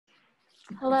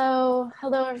Hello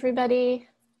everybody.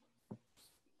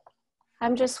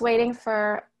 I'm just waiting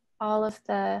for all of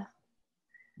the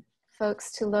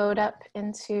folks to load up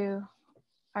into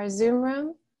our Zoom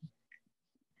room,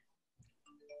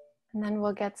 and then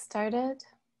we'll get started.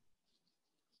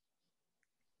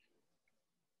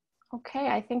 Okay,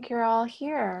 I think you're all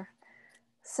here.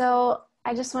 So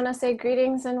I just want to say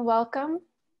greetings and welcome.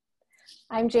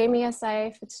 I'm Jamie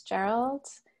S.I. Fitzgerald,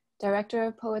 Director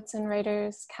of Poets and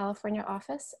Writers California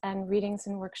Office and Readings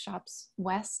and Workshops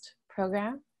West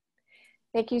program.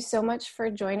 Thank you so much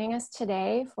for joining us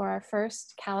today for our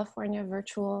first California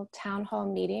virtual town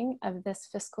hall meeting of this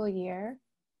fiscal year.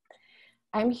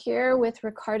 I'm here with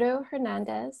Ricardo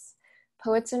Hernandez,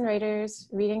 Poets and Writers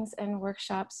Readings and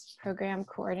Workshops Program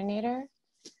Coordinator,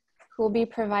 who will be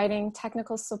providing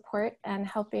technical support and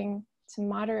helping to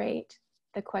moderate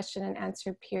the question and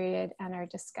answer period and our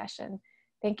discussion.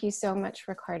 Thank you so much,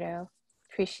 Ricardo.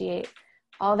 Appreciate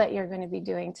all that you're going to be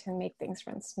doing to make things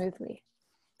run smoothly.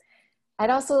 I'd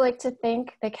also like to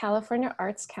thank the California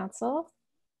Arts Council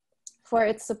for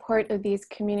its support of these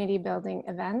community building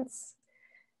events.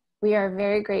 We are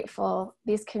very grateful.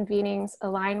 These convenings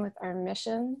align with our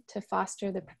mission to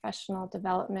foster the professional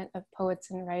development of poets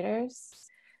and writers,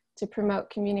 to promote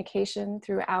communication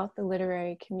throughout the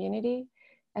literary community,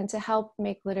 and to help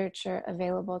make literature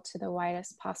available to the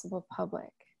widest possible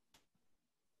public.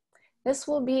 This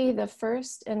will be the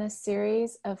first in a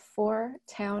series of 4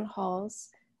 town halls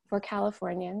for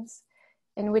Californians,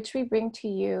 in which we bring to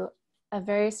you a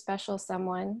very special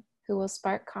someone who will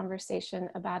spark conversation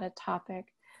about a topic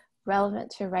relevant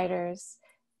to writers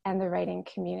and the writing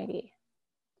community.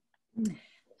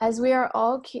 As we are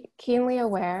all keenly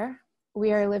aware,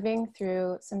 we are living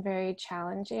through some very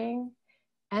challenging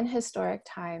and historic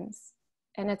times,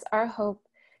 and it's our hope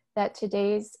that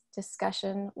today's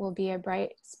discussion will be a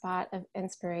bright spot of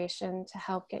inspiration to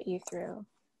help get you through.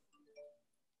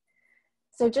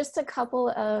 So just a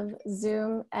couple of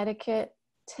Zoom etiquette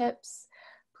tips.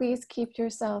 Please keep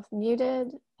yourself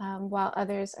muted while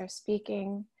others are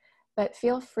speaking, but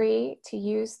feel free to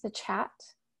use the chat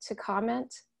to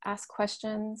comment, ask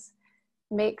questions,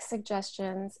 make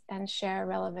suggestions, and share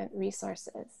relevant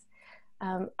resources.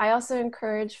 I also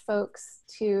encourage folks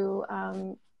to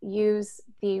use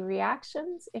the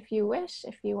reactions if you wish,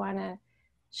 if you want to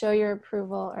show your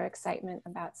approval or excitement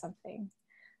about something.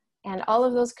 And all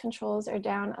of those controls are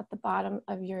down at the bottom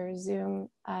of your Zoom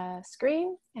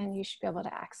screen, and you should be able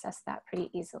to access that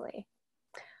pretty easily.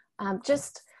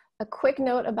 Just a quick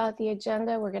note about the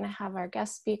agenda. We're going to have our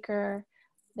guest speaker.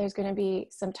 There's going to be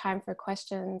some time for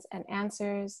questions and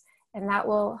answers, and that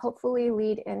will hopefully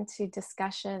lead into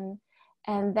discussion.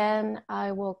 And then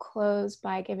I will close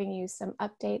by giving you some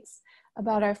updates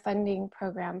about our funding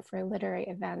program for literary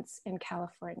events in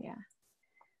California.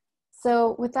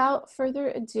 So without further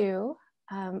ado,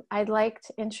 I'd like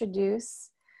to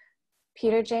introduce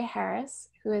Peter J. Harris,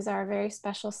 who is our very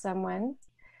special someone.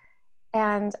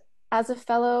 And as a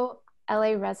fellow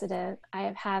LA resident, I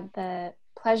have had the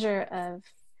pleasure of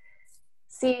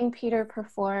seeing Peter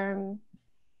perform,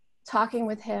 talking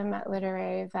with him at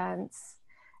literary events,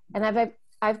 and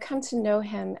I've come to know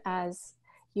him as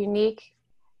unique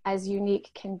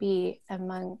can be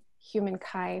among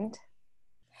humankind,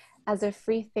 as a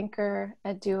free thinker,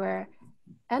 a doer,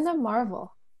 and a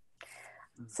marvel.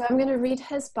 So I'm going to read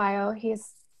his bio. He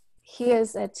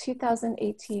is a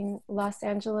 2018 Los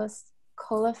Angeles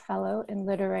Colla Fellow in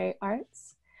Literary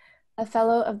Arts, a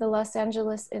Fellow of the Los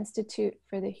Angeles Institute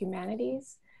for the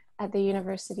Humanities at the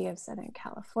University of Southern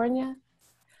California,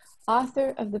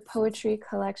 author of the poetry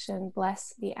collection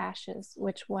Bless the Ashes,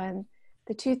 which won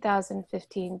the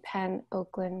 2015 Penn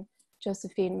Oakland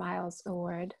Josephine Miles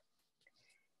Award,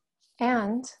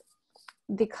 and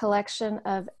the collection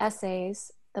of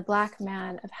essays, The Black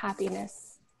Man of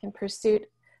Happiness in Pursuit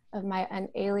of My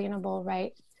Unalienable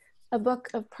Right, a book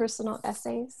of personal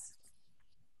essays,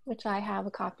 which I have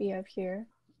a copy of here,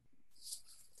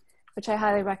 which I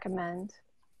highly recommend.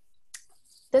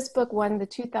 This book won the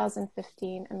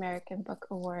 2015 American Book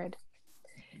Award.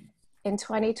 In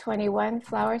 2021,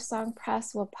 Flower Song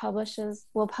Press will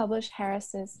publish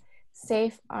Harris's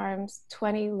Safe Arms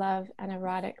 20 Love and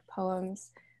Erotic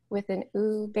Poems with an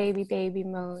Ooh Baby Baby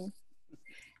Moan,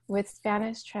 with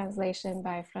Spanish translation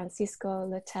by Francisco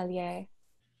Letelier.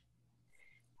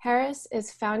 Harris is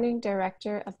founding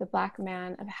director of the Black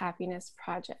Man of Happiness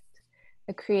Project,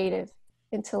 a creative,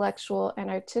 intellectual, and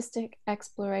artistic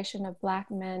exploration of Black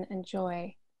men and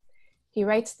joy. He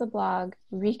writes the blog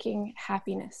Wreaking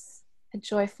Happiness, a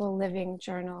joyful living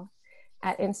journal,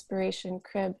 at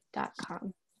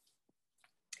inspirationcrib.com.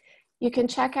 You can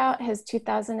check out his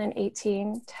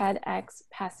 2018 TEDx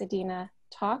Pasadena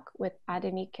talk with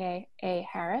Adenike A.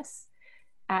 Harris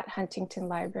at Huntington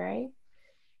Library,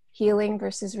 Healing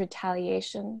versus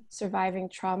Retaliation, Surviving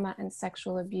Trauma and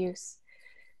Sexual Abuse,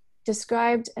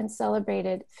 described and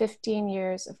celebrated 15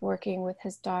 years of working with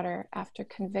his daughter after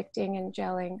convicting and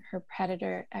jailing her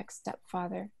predator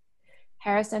ex-stepfather.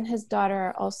 Harris and his daughter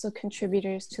are also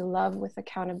contributors to Love with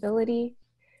Accountability,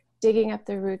 Digging Up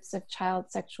the Roots of Child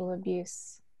Sexual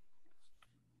Abuse.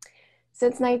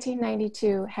 Since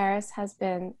 1992, Harris has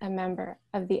been a member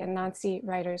of the Anansi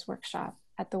Writers Workshop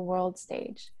at the World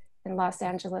Stage in Los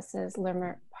Angeles'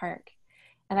 Lermont Park.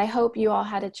 And I hope you all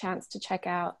had a chance to check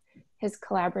out his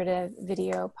collaborative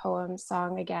video poem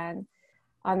Song Again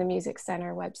on the Music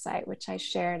Center website, which I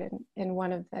shared in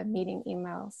one of the meeting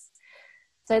emails.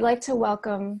 So I'd like to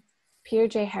welcome Peter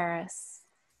J. Harris.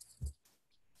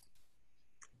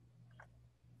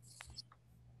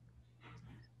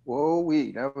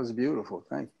 Whoa-wee, that was beautiful,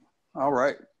 thank you. All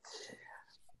right,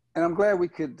 and I'm glad we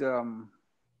could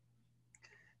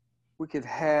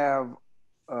have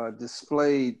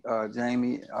displayed,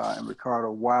 Jamie and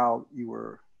Ricardo, while you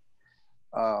were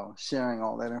sharing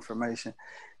all that information.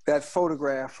 That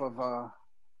photograph of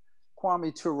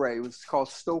Kwame Ture, which was called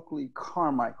Stokely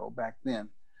Carmichael back then.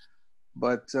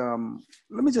 But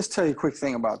let me just tell you a quick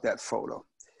thing about that photo.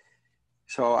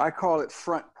 So I call it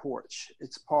Front Porch.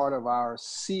 It's part of our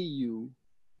CU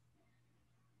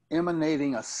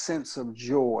Emanating a Sense of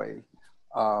Joy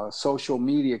social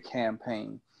media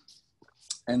campaign.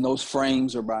 And those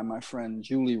frames are by my friend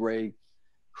Julie Ray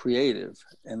Creative.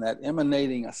 And that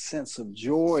Emanating a Sense of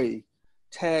Joy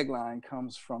tagline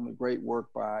comes from the great work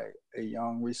by a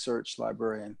young research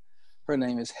librarian. Her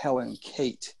name is Helen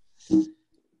Kate.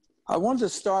 I wanted to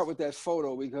start with that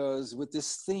photo because with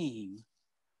this theme,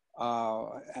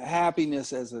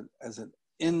 happiness as an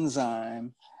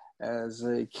enzyme, as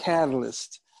a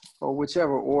catalyst, or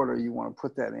whichever order you want to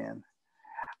put that in,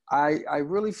 I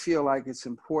really feel like it's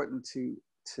important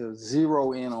to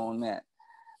zero in on that.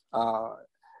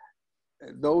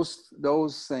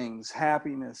 Those things,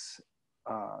 happiness,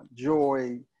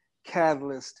 joy,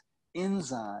 catalyst,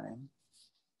 enzyme,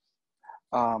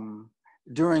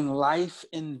 during life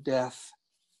and death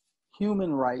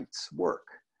human rights work.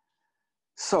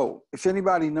 So if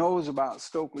anybody knows about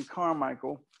Stokely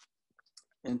Carmichael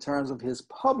in terms of his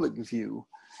public view,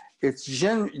 it's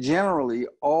generally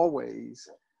always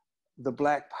the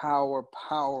Black Power,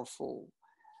 powerful,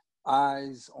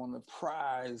 eyes on the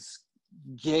prize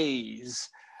gaze.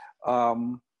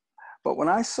 But when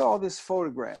I saw this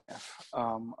photograph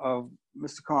of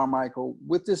Mr. Carmichael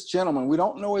with this gentleman, we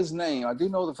don't know his name. I do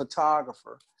know the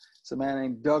photographer. It's a man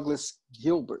named Douglas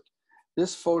Gilbert.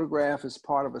 This photograph is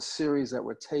part of a series that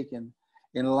were taken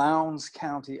in Lowndes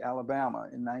County, Alabama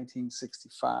in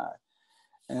 1965.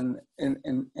 And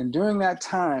during that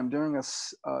time, during a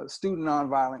Student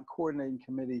Nonviolent Coordinating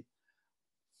Committee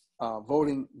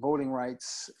voting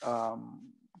rights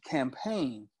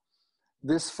campaign,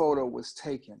 this photo was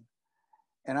taken.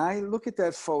 And I look at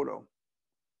that photo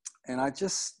and I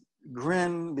just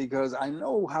grin because I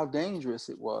know how dangerous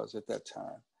it was at that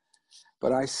time.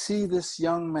 But I see this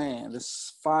young man,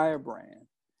 this firebrand,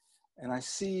 and I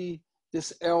see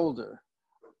this elder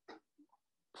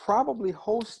probably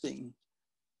hosting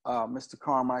Mr.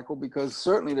 Carmichael, because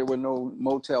certainly there were no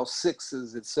Motel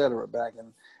 6s, et cetera, back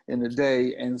in the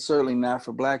day, and certainly not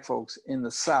for Black folks in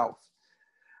the South.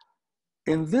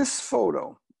 In this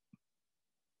photo,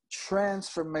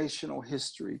 transformational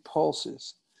history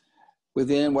pulses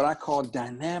within what I call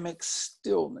dynamic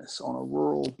stillness on a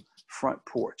rural front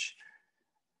porch.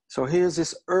 So here's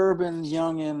this urban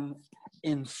youngin,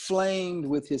 inflamed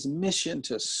with his mission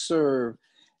to serve,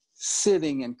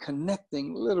 sitting and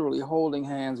connecting, literally holding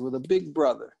hands with a big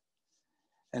brother.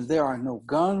 And there are no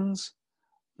guns,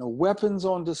 no weapons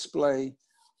on display,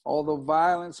 although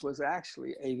violence was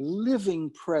actually a living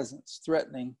presence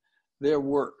threatening their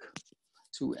work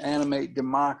to animate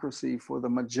democracy for the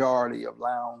majority of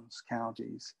Lowndes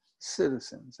County's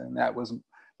citizens. And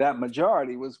that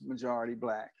majority was majority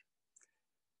Black.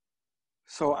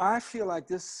 So I feel like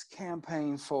this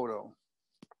campaign photo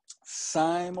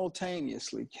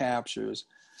simultaneously captures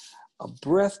a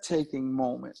breathtaking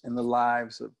moment in the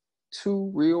lives of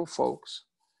two real folks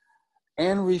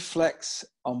and reflects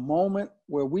a moment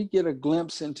where we get a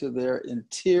glimpse into their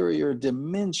interior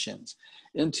dimensions,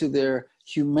 into their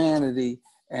humanity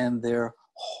and their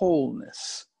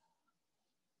wholeness.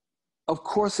 Of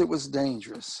course, it was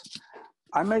dangerous.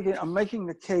 I'm making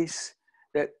the case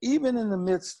that even in the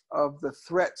midst of the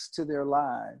threats to their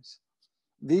lives,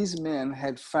 these men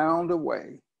had found a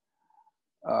way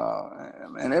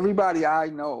And everybody I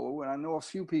know, and I know a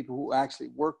few people who actually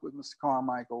work with Mr.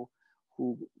 Carmichael,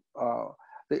 who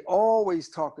they always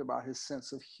talked about his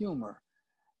sense of humor,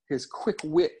 his quick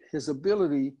wit, his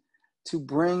ability to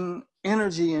bring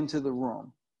energy into the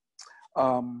room.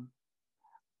 I'd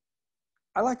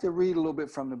like to read a little bit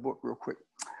from the book real quick.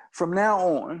 From now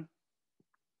on,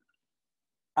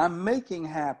 I'm making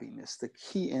happiness the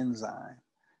key enzyme,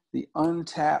 the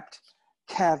untapped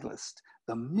catalyst,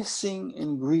 the missing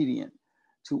ingredient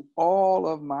to all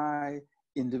of my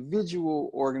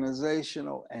individual,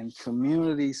 organizational, and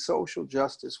community social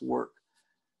justice work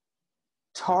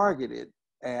targeted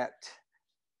at,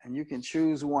 and you can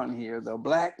choose one here, the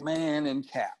Black man in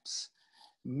caps,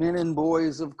 men and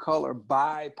boys of color,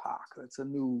 BIPOC, that's a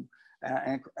new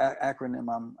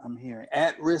acronym I'm hearing,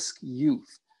 at-risk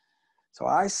youth. So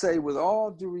I say, with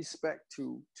all due respect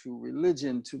to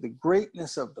religion, to the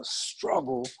greatness of the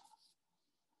struggle,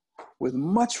 with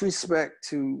much respect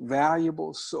to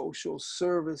valuable social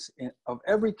service of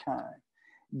every kind,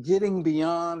 getting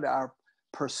beyond our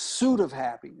pursuit of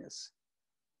happiness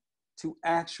to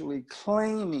actually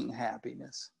claiming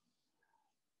happiness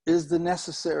is the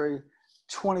necessary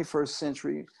 21st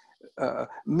century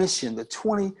mission, the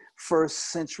 21st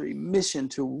century mission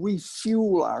to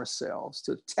refuel ourselves,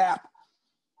 to tap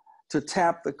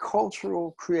the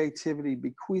cultural creativity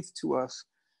bequeathed to us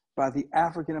by the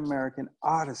African-American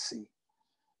Odyssey,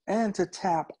 and to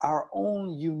tap our own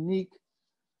unique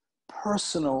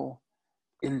personal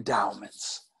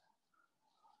endowments.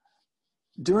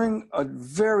 During a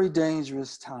very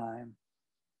dangerous time,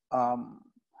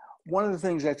 one of the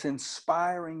things that's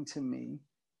inspiring to me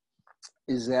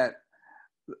is that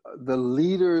the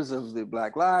leaders of the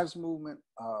Black Lives Movement,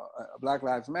 Black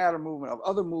Lives Matter movement, of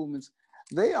other movements,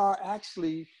 they are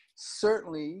actually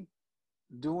certainly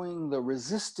doing the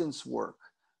resistance work,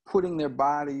 putting their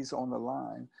bodies on the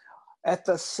line. At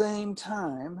the same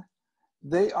time,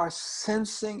 they are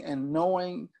sensing and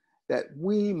knowing that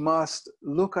we must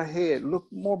look ahead, look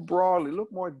more broadly,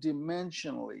 look more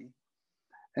dimensionally.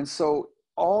 And so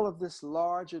all of this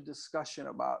larger discussion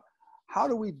about how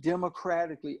do we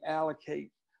democratically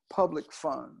allocate public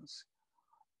funds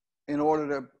in order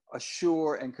to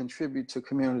assure and contribute to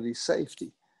community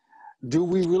safety? Do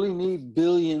we really need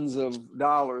billions of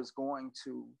dollars going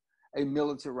to a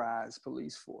militarized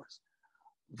police force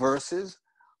versus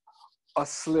a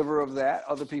sliver of that?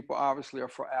 Other people obviously are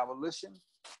for abolition.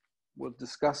 We'll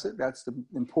discuss it. That's the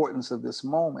importance of this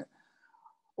moment.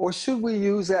 Or should we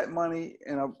use that money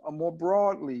in a more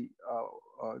broadly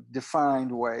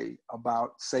defined way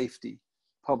about safety,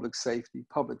 public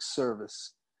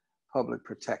service, public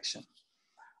protection?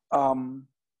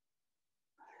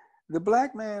 The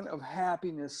Black man of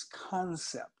happiness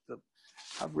concept.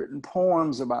 I've written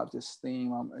poems about this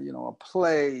theme. A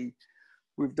play.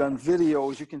 We've done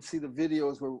videos. You can see the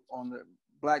videos. We're on the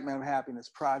Black Man of Happiness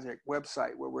Project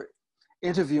website, where we're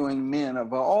interviewing men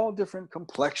of all different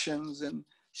complexions and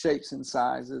shapes and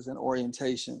sizes and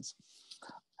orientations.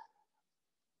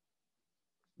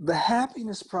 The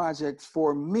Happiness Project,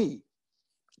 for me,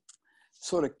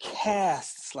 sort of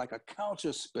casts like a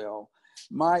counterspell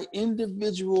my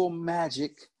individual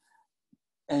magic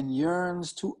and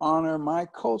yearns to honor my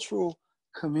cultural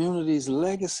community's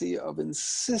legacy of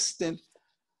insistent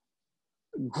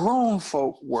grown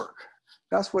folk work.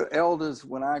 That's what elders,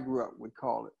 when I grew up, would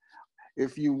call it.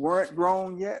 If you weren't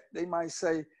grown yet, they might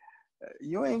say,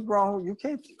 you ain't grown, you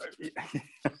can't,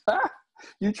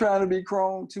 you're trying to be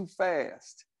grown too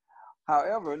fast.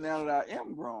 However, now that I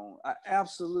am grown, I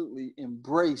absolutely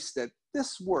embrace that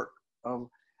this work of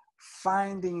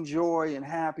finding joy and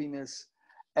happiness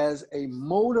as a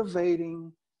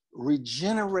motivating,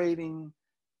 regenerating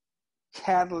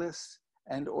catalyst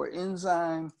and or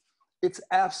enzyme, it's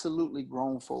absolutely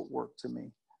grown folk work to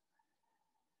me.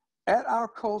 At our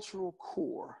cultural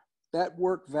core, that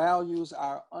work values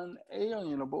our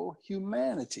unalienable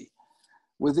humanity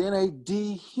within a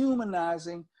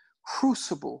dehumanizing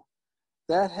crucible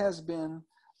that has been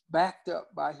backed up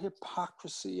by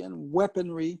hypocrisy and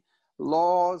weaponry,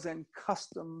 laws and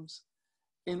customs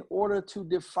in order to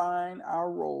define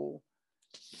our role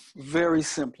very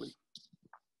simply.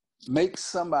 Make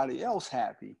somebody else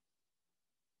happy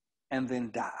and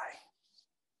then die.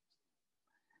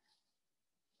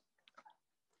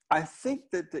 I think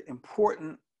that the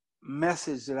important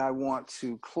message that I want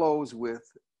to close with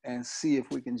and see if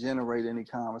we can generate any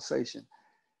conversation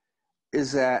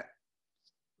is that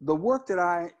the work that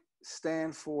I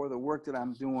stand for, the work that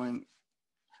I'm doing,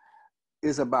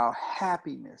 is about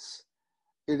happiness.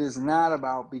 It is not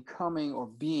about becoming or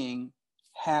being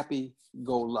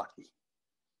happy-go-lucky.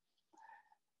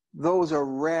 those are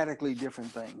radically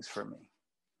different things for me.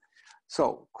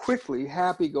 So quickly,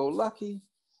 happy-go-lucky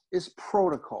is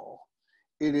protocol.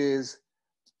 It is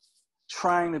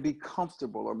trying to be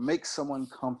comfortable or make someone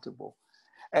comfortable.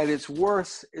 At its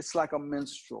worst, it's like a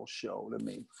minstrel show to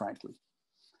me, frankly.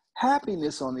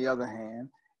 Happiness, on the other hand,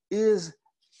 is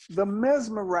the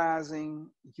mesmerizing,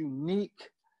 unique,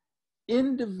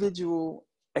 individual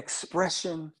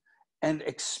expression and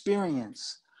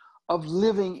experience of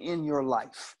living in your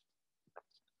life.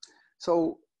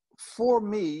 So for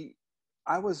me,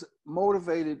 I was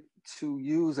motivated to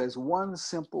use as one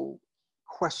simple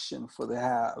question for the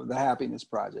Happiness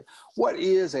Project. What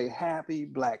is a happy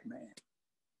Black man?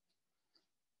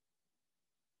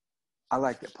 I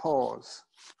like to pause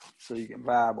so you can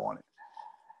vibe on it.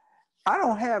 I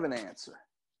don't have an answer.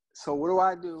 So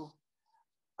what do?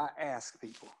 I ask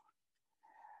people.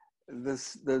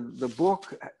 The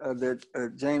book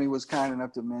that Jamie was kind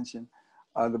enough to mention,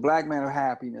 The Black Man of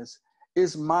Happiness,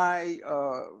 is my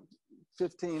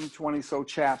 15, 20 so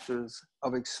chapters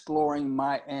of exploring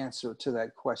my answer to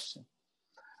that question.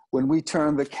 When we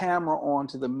turned the camera on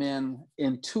to the men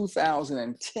in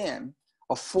 2010,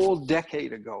 a full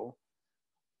decade ago,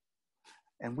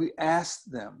 and we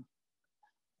asked them,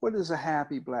 what is a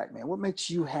happy Black man? What makes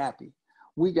you happy?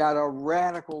 We got a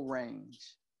radical range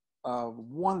of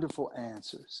wonderful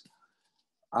answers.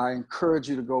 I encourage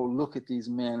you to go look at these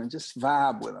men and just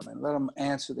vibe with them and let them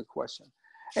answer the question.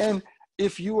 And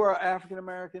if you are an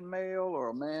African-American male or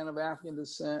a man of African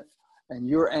descent and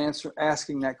you're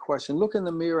asking that question, look in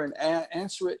the mirror and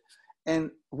answer it. And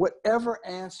whatever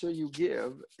answer you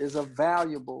give is a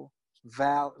valuable,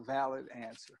 valid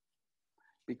answer.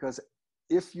 Because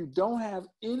if you don't have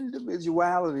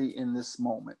individuality in this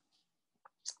moment,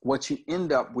 what you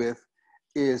end up with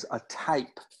is a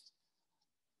type.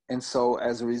 And so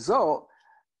as a result,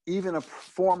 even a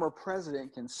former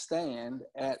president can stand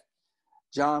at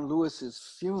John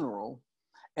Lewis's funeral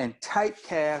and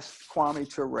typecast Kwame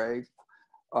Ture,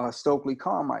 Stokely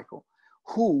Carmichael,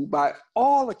 who by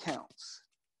all accounts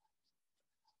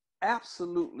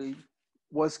absolutely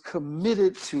was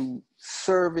committed to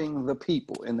serving the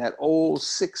people in that old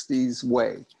 60s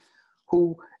way.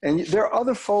 And there are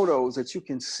other photos that you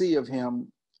can see of him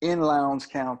in Lowndes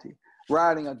County,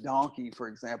 riding a donkey, for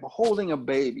example, holding a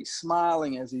baby,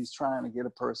 smiling as he's trying to get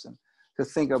a person to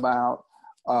think about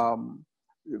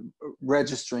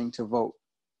registering to vote.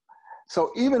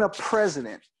 So even a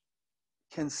president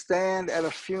can stand at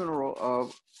a funeral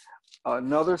of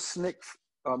another SNCC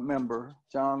member,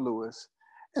 John Lewis,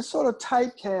 and sort of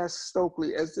typecast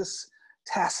Stokely as this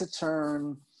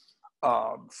taciturn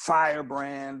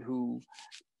firebrand who,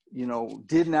 you know,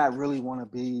 did not really want to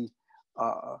be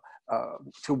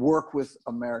to work with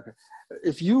America.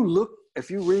 If you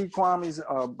read Kwame's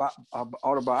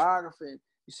autobiography,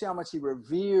 you see how much he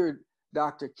revered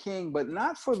Dr. King, but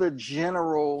not for the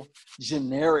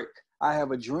generic, I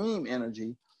have a dream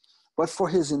energy, but for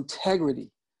his integrity,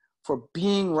 for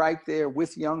being right there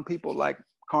with young people like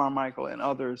Carmichael and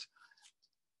others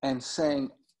and saying,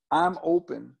 I'm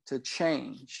open to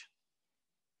change.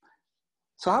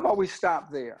 So how about we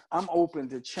stop there? I'm open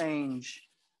to change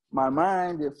my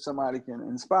mind if somebody can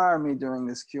inspire me during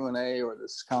this Q&A or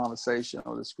this conversation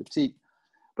or this critique.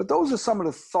 But those are some of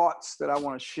the thoughts that I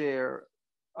want to share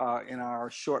in our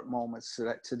short moments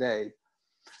today.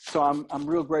 So I'm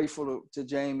real grateful to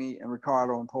Jamie and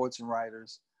Ricardo and Poets and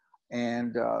Writers.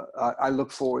 And I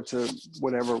look forward to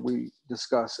whatever we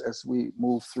discuss as we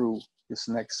move through this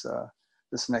next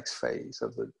phase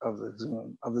of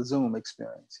the Zoom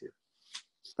experience here.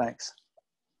 Thanks.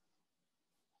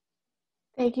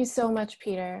 Thank you so much,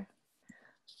 Peter.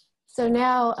 So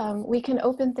now we can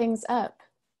open things up,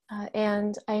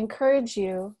 and I encourage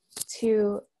you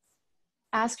to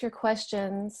ask your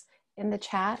questions in the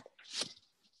chat.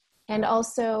 And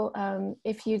also,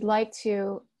 if you'd like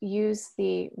to use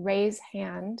the raise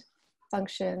hand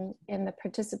function in the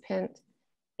participant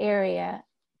area,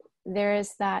 there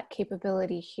is that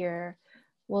capability here.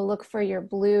 We'll look for your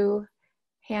blue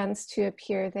hands to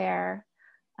appear there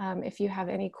if you have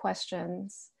any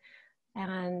questions.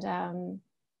 And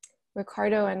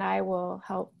Ricardo and I will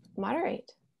help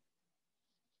moderate.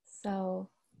 So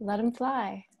let them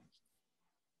fly.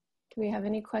 Do we have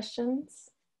any questions?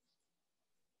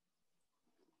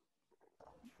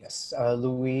 Yes,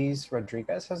 Louise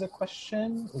Rodriguez has a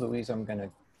question. Louise, I'm gonna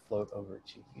float over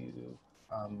to you.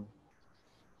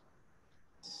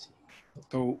 Let's see.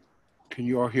 So can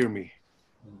you all hear me?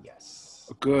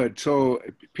 Yes. Good. So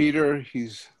Peter,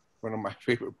 he's one of my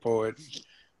favorite poets.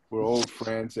 We're old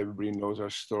friends. Everybody knows our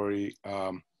story.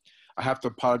 I have to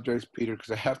apologize, Peter,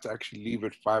 because I have to actually leave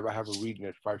at 5. I have a reading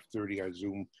at 5:30 on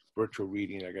Zoom virtual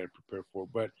reading I got to prepare for,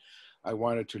 but I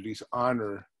wanted to at least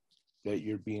honor that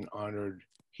you're being honored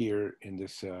here in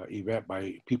this event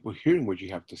by people hearing what you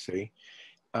have to say.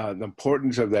 The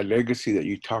importance of that legacy that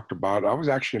you talked about. I was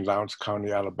actually in Lowndes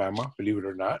County, Alabama, believe it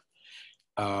or not.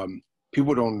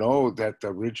 People don't know that the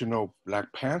original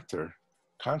Black Panther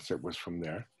concept was from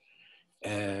there.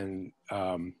 And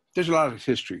there's a lot of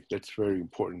history that's very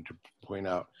important to point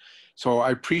out. So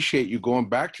I appreciate you going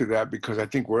back to that, because I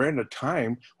think we're in a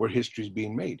time where history is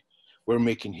being made. We're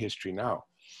making history now.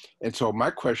 And so my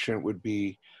question would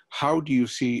be, how do you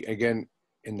see, again,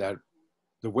 in that,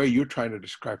 the way you're trying to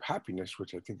describe happiness,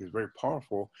 which I think is very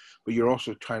powerful, but you're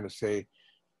also trying to say,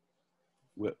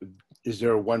 is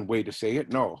there one way to say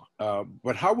it? No.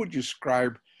 But how would you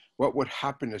describe, what would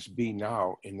happiness be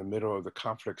now in the middle of the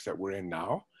conflicts that we're in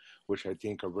now, which I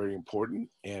think are very important?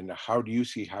 And how do you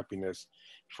see happiness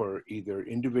for either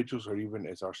individuals or even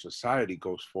as our society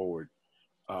goes forward,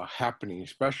 happening,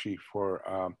 especially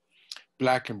for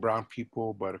Black and brown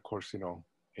people, but of course, you know,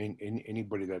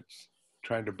 anybody that's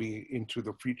trying to be into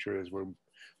the future as we're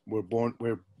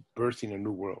birthing a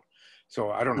new world.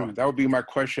 So I don't know. That would be my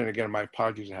question. Again, my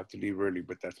apologies, I have to leave early,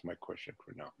 but that's my question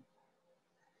for now.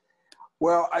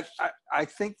 Well, I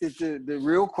think that the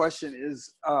real question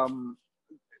is,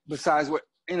 besides what,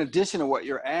 in addition to what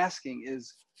you're asking,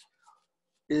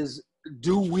 is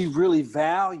do we really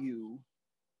value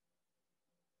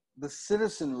the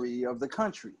citizenry of the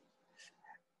country?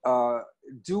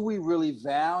 Do we really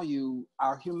value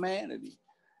our humanity?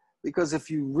 Because if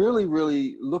you really,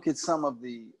 really look at some of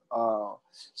the,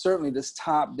 certainly this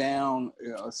top-down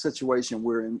situation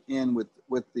we're in with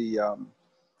the,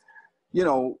 you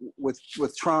know, with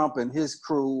Trump and his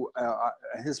crew,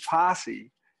 his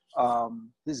posse,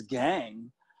 his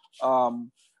gang,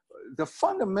 the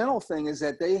fundamental thing is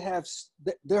that they have,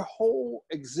 their whole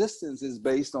existence is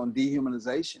based on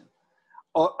dehumanization,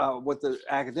 what the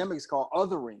academics call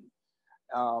othering.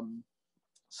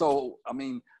 So, I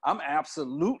mean, I'm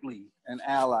absolutely an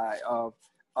ally of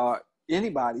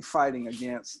anybody fighting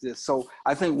against this. So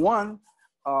I think one,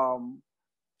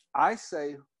 I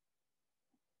say,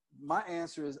 my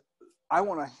answer is, I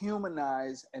want to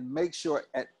humanize and make sure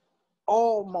at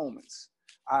all moments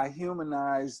I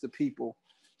humanize the people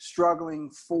struggling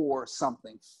for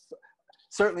something.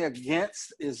 Certainly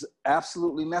against is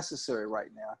absolutely necessary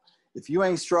right now. If you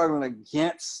ain't struggling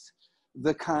against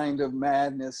the kind of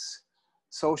madness,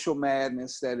 social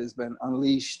madness that has been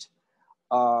unleashed,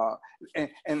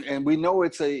 and we know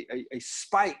it's a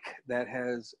spike that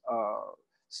has,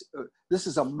 this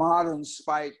is a modern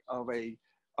spike of a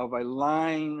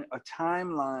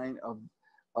timeline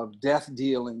of death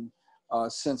dealing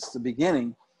since the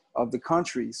beginning of the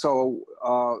country. So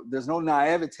there's no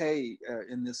naivete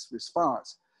in this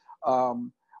response.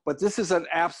 But this is an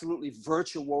absolutely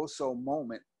virtuoso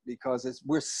moment because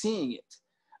we're seeing it.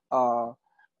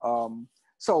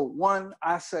 So one,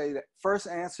 I say that first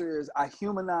answer is I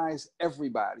humanize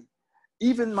everybody,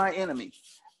 even my enemy.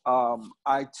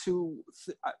 Two,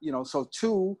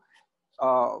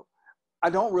 I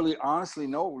don't really honestly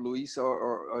know, Luis,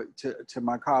 or to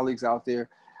my colleagues out there,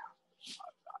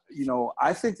 you know,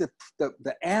 I think that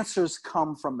the answers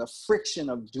come from the friction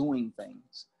of doing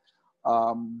things.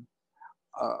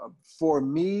 For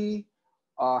me,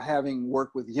 having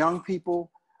worked with young people,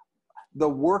 the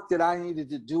work that I needed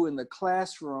to do in the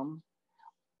classroom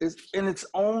is in its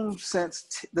own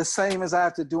sense the same as I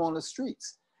have to do on the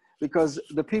streets, because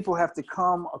the people have to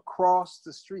come across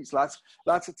the streets. Lots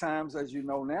of times, as you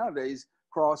know nowadays,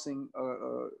 crossing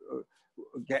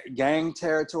gang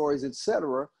territories,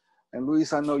 etc. And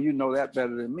Luis, I know you know that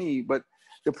better than me, but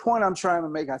the point I'm trying to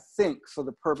make, I think, for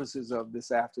the purposes of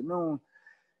this afternoon,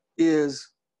 is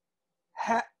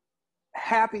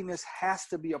happiness has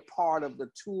to be a part of the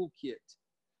toolkit.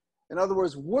 In other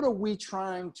words, what are we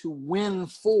trying to win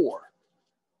for?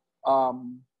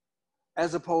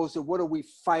 As opposed to what are we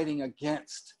fighting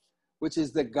against, which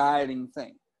is the guiding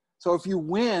thing. So if you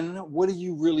win, what do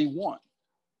you really want?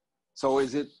 So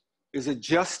is it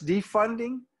just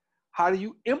defunding? How do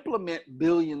you implement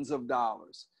billions of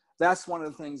dollars? That's one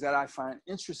of the things that I find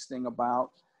interesting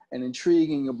about and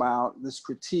intriguing about this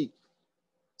critique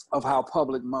of how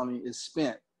public money is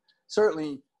spent.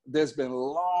 Certainly, there's been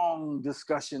long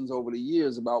discussions over the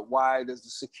years about why does the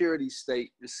security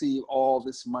state receive all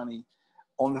this money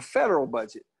on the federal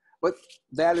budget, but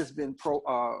that has been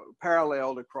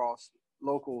paralleled across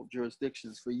local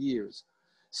jurisdictions for years.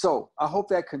 So I hope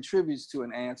that contributes to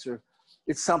an answer.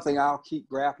 It's something I'll keep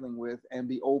grappling with and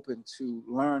be open to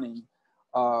learning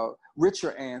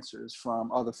richer answers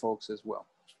from other folks as well.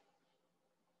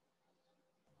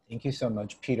 Thank you so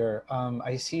much, Peter.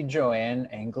 I see Joanne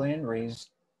Anglin raised.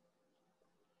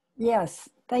 Yes,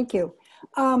 thank you.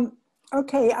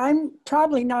 Okay, I'm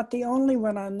probably not the only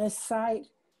one on this site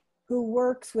who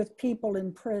works with people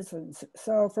in prisons.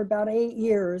 So for about 8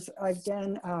 years, I've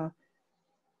done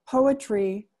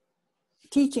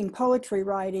teaching poetry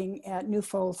writing at New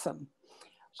Folsom.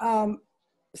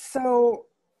 So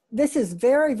this is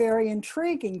very, very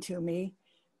intriguing to me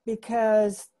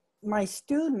because my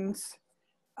students,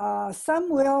 some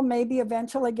will maybe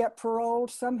eventually get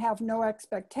paroled, some have no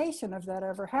expectation of that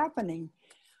ever happening.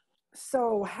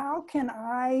 So how can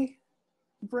I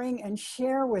bring and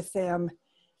share with them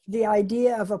the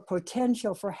idea of a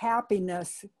potential for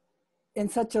happiness in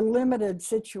such a limited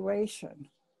situation?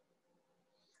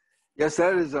 Yes,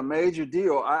 that is a major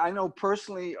deal. I know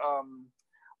personally,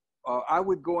 I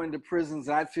would go into prisons,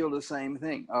 I'd feel the same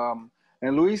thing.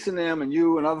 And Luis and them and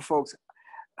you and other folks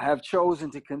have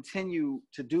chosen to continue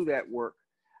to do that work.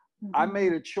 Mm-hmm. I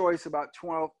made a choice about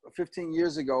 12 or 15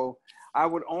 years ago. I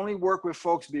would only work with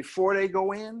folks before they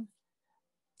go in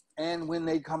and when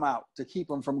they come out to keep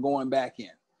them from going back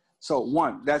in. So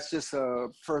one, that's just a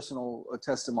personal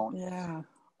testimony. Yeah.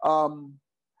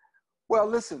 Well,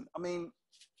 listen, I mean,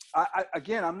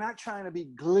 again, I'm not trying to be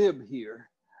glib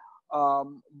here,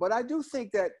 but I do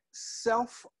think that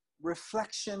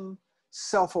self-reflection,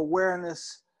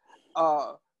 self-awareness,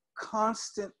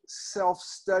 constant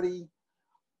self-study,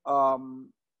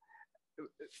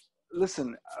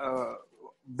 listen,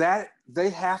 that they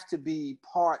have to be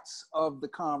parts of the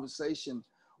conversation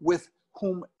with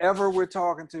whomever we're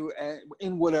talking to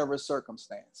in whatever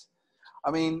circumstance.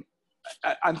 I mean,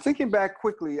 I'm thinking back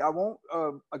quickly. I won't,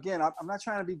 again, I'm not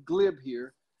trying to be glib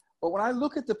here, but when I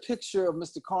look at the picture of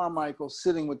Mr. Carmichael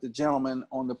sitting with the gentleman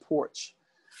on the porch,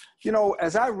 you know,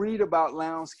 as I read about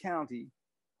Lowndes County,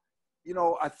 you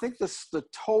know, I think the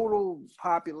total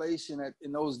population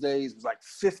in those days was like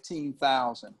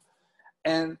 15,000.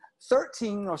 And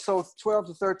 13 or so, 12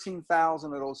 to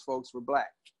 13,000 of those folks were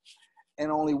Black.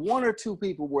 And only 1 or 2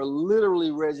 people were literally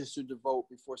registered to vote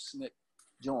before SNCC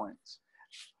joins.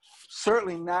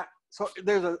 Certainly not. So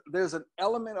there's an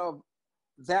element of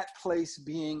that place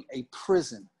being a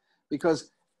prison, because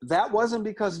that wasn't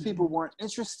because people weren't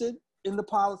interested in the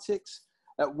politics.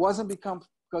 That wasn't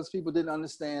because people didn't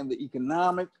understand the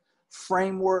economic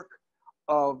framework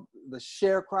of the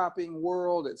sharecropping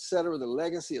world, et cetera, the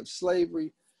legacy of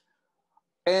slavery.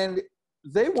 And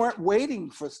they weren't waiting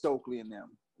for Stokely and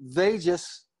them. They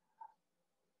just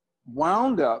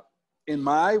wound up, in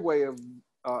my way of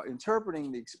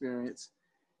interpreting the experience,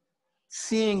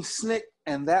 seeing SNCC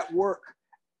and that work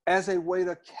as a way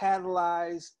to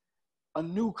catalyze a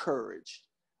new courage,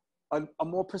 a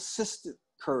more persistent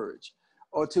courage,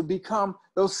 or to become,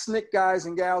 those SNCC guys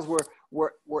and gals were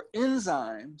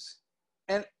enzymes.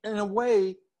 And in a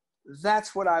way,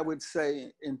 that's what I would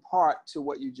say in part to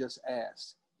what you just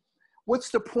asked. What's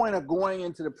the point of going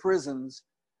into the prisons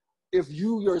if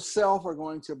you yourself are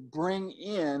going to bring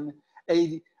in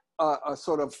a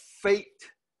sort of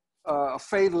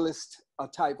fatalist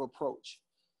type approach?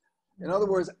 In other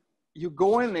words, you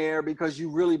go in there because you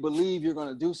really believe you're going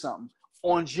to do something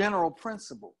on general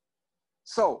principle.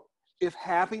 So if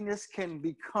happiness can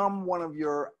become one of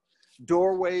your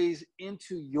doorways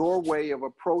into your way of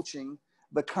approaching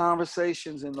the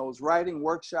conversations in those writing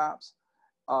workshops,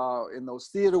 in those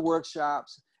theater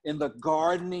workshops, in the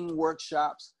gardening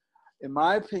workshops, in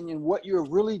my opinion, what you're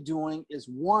really doing is,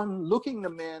 one, looking the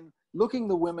men, looking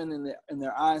the women in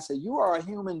their eyes and say, you are a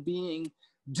human being.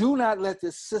 Do not let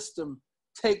this system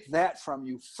take that from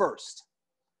you first.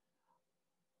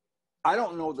 I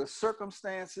don't know the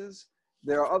circumstances.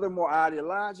 There are other more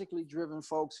ideologically driven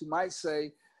folks who might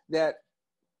say that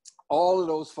all of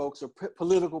those folks are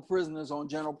political prisoners on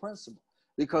general principle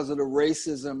because of the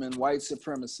racism and white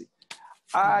supremacy.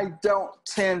 I don't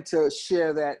tend to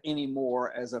share that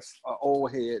anymore as a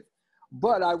old head,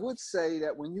 but I would say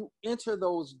that when you enter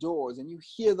those doors and you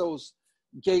hear those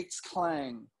gates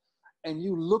clang, and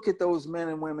you look at those men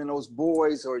and women, those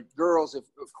boys or girls, if,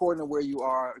 according to where you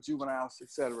are, juveniles, et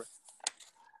cetera,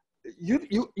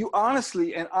 you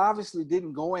honestly and obviously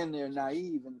didn't go in there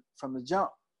naive from the jump,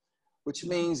 which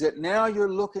means that now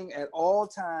you're looking at all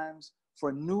times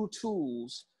for new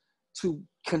tools to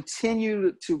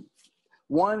continue to,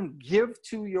 one, give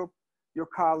to your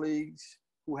colleagues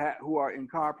who are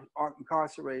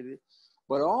incarcerated,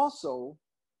 but also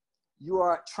you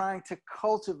are trying to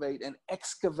cultivate and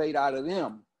excavate out of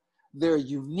them their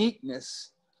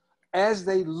uniqueness as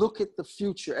they look at the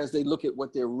future, as they look at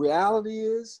what their reality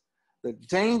is, the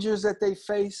dangers that they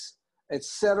face,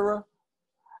 etc.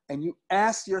 And you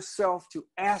ask yourself to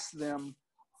ask them,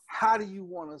 how do you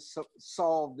want to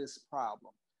solve this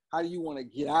problem? How do you want to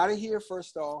get out of here,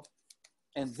 first off?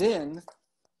 And then,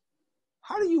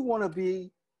 how do you want to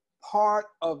be part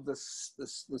of the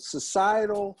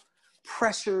societal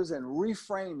pressures and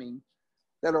reframing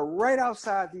that are right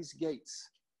outside these gates,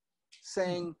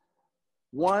 saying,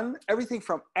 one, everything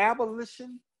from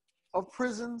abolition of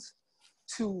prisons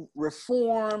to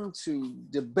reform, to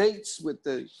debates with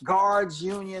the guards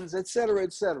unions, et cetera,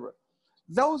 et cetera.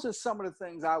 Those are some of the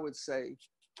things I would say,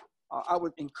 I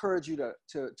would encourage you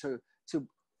to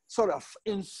sort of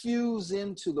infuse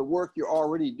into the work you're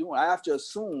already doing. I have to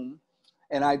assume,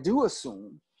 and I do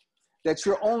assume, that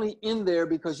you're only in there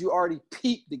because you already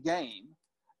peeped the game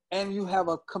and you have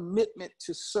a commitment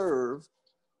to serve,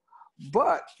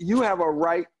 but you have a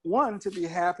right, one, to be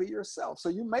happy yourself. So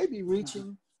you may be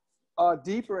reaching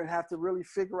deeper and have to really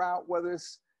figure out whether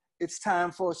it's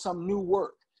time for some new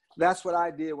work. That's what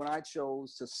I did when I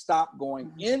chose to stop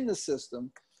going in the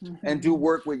system and do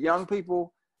work with young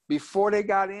people before they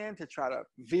got in, to try to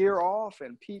veer off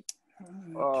and peep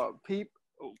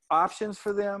options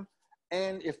for them.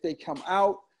 And if they come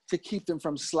out, to keep them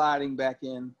from sliding back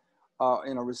in a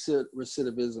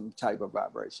recidivism type of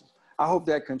vibration. I hope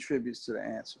that contributes to the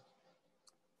answer.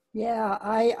 Yeah,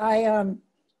 I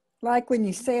like when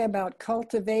you say about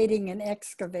cultivating and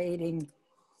excavating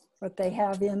what they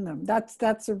have in them.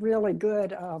 That's a really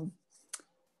good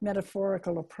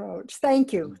metaphorical approach.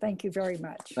 Thank you. Thank you very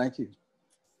much. Thank you.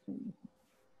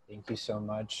 Thank you so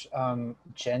much.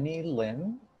 Jenny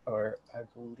Lynn, or I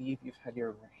believe you've had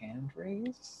your hand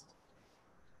raised.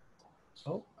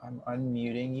 Oh, I'm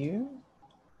unmuting you.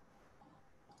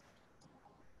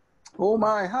 Oh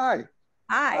my, hi.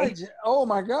 Hi. Oh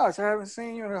my gosh, I haven't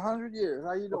seen you in 100 years.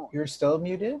 How you doing? You're still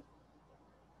muted?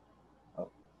 Oh.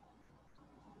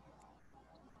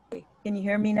 Can you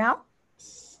hear me now?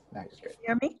 Now you're good.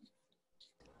 Hear me?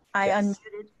 I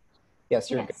unmuted. Yes,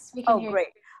 you're Yes, we can Oh, hear you.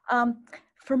 great.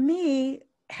 For me,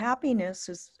 happiness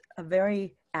is a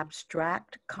very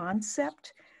abstract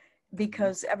concept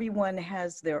because everyone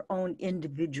has their own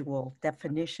individual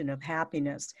definition of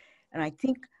happiness. And I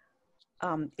think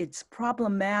it's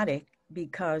problematic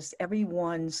because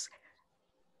everyone's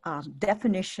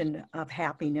definition of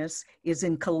happiness is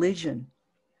in collision.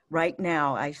 Right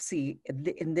now, I see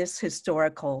in this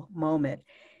historical moment,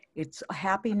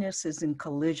 happiness is in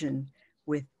collision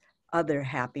with other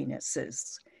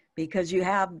happinesses, because you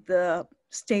have the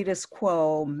status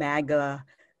quo, MAGA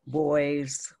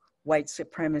boys, white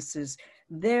supremacists.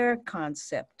 Their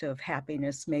concept of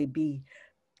happiness may be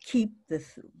keep the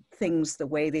things the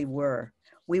way they were.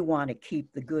 We want to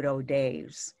keep the good old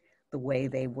days the way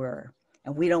they were,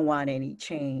 and we don't want any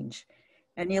change.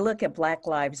 And you look at Black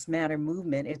Lives Matter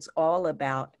movement, it's all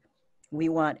about, we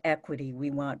want equity,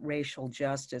 we want racial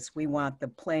justice, we want the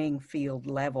playing field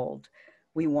leveled,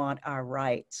 we want our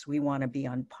rights, we want to be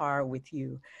on par with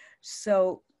you.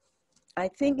 So I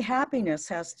think happiness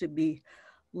has to be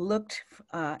looked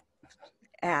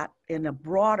at in a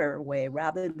broader way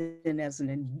rather than as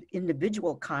an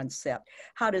individual concept.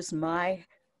 How does my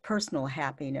personal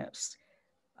happiness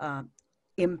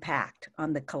impact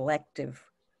on the collective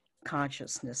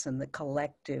consciousness and the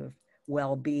collective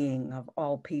well-being of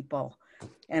all people?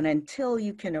 And until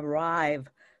you can arrive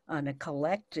on a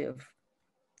collective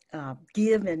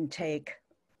give and take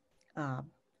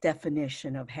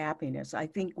definition of happiness, I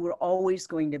think we're always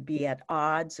going to be at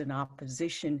odds and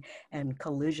opposition and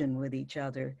collision with each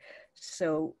other.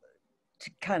 So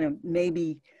to kind of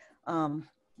maybe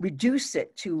reduce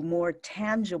it to more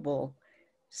tangible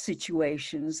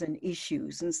situations and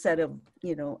issues, instead of,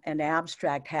 you know, an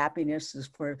abstract happiness is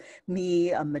for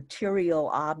me a material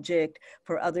object,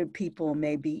 for other people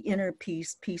maybe inner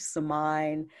peace, peace of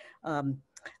mind,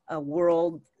 a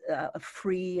world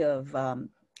free of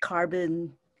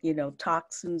carbon, you know,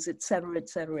 toxins, et cetera, et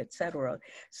cetera, et cetera.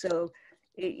 So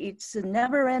it's a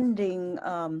never-ending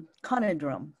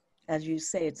conundrum. As you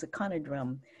say, it's a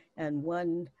conundrum, and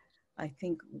one I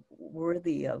think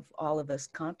worthy of all of us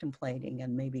contemplating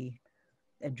and maybe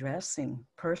addressing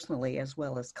personally as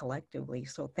well as collectively.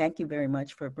 So thank you very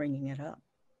much for bringing it up.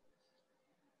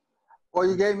 Well,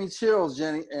 you gave me chills,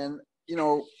 Jenny. And, you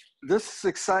know, this is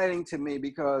exciting to me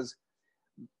because,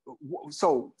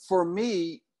 so for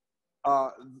me,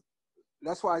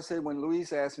 that's why I said when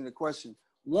Louise asked me the question,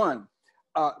 one,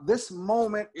 this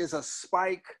moment is a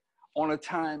spike on a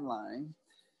timeline.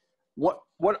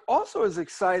 What also is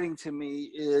exciting to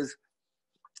me is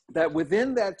that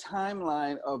within that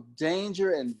timeline of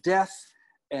danger and death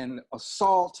and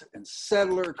assault and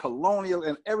settler, colonial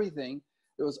and everything,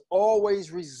 there was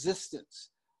always resistance.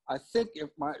 I think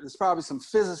there's probably some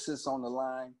physicists on the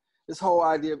line. this whole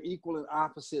idea of equal and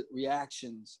opposite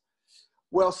reactions.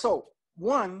 Well, so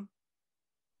one,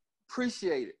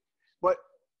 appreciate it.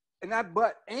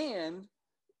 And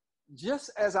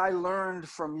just as I learned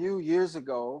from you years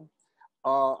ago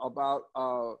about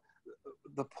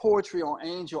the poetry on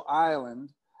Angel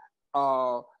Island,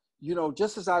 you know,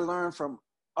 just as I learned from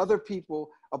other people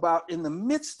about in the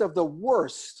midst of the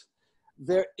worst,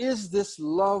 there is this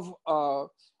love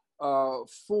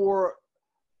for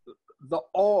the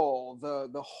all,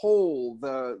 the whole,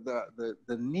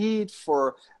 the need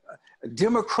for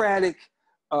democratic,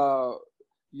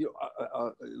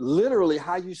 literally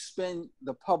how you spend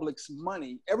the public's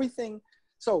money, everything.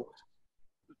 So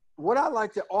what I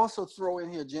like to also throw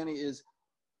in here, Jenny, is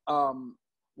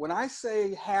when I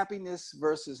say happiness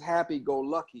versus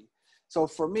happy-go-lucky. So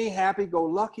for me,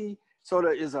 happy-go-lucky sort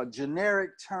of is a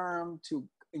generic term to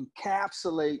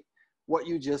encapsulate what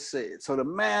you just said. So the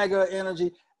MAGA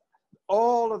energy,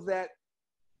 all of that,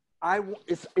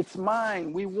 it's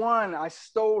mine. We won. I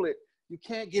stole it. You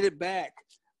can't get it back.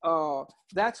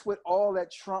 That's what all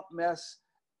that Trump mess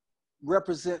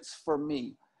represents for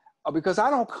me, because I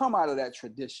don't come out of that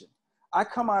tradition. I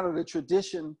come out of the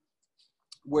tradition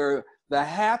where the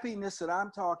happiness that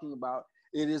I'm talking about,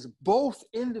 it is both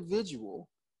individual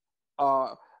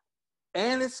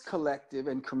and it's collective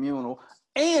and communal,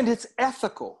 and it's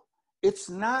ethical. It's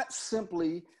not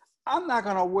simply, I'm not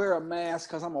gonna wear a mask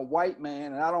because I'm a white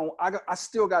man and I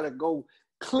still gotta go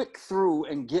click through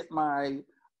and get my,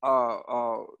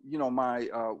 what's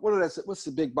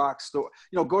the big box store?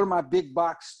 You know, go to my big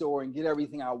box store and get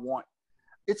everything I want.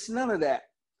 It's none of that.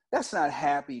 That's not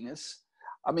happiness.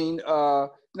 I mean,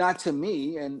 not to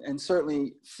me, and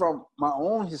certainly from my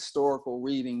own historical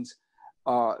readings,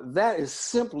 that is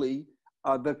simply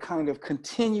the kind of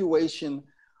continuation,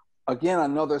 again,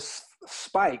 another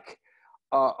spike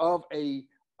of a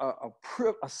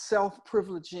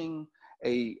self-privileging,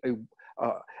 a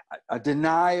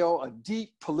denial, a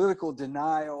deep political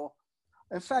denial.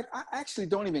 In fact, I actually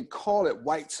don't even call it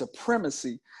white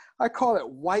supremacy. I call it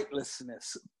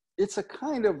whitelessness. It's a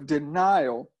kind of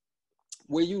denial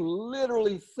where you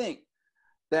literally think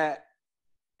that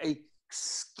a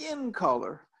skin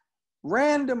color,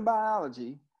 random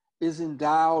biology, is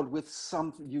endowed with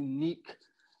some unique,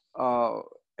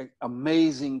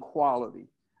 amazing quality.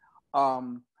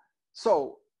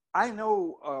 So I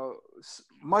know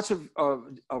much of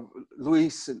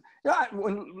Luis, and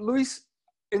when Luis,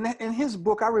 in his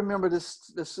book, I remember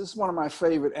this is one of my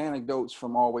favorite anecdotes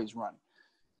from Always Running.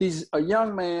 He's a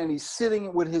young man, he's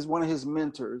sitting with one of his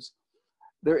mentors.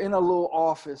 They're in a little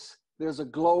office, there's a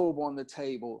globe on the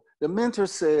table. The mentor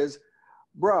says,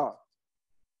 bruh,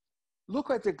 look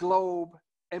at the globe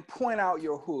and point out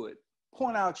your hood,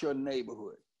 point out your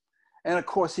neighborhood. And of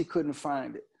course, he couldn't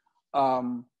find it.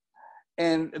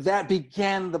 And that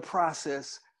began the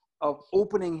process of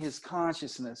opening his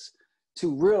consciousness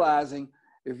to realizing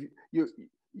if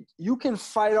you can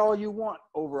fight all you want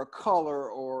over a color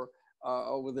or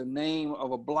over the name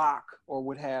of a block or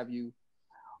what have you,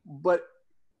 but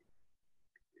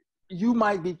you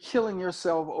might be killing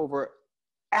yourself over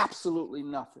absolutely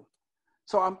nothing.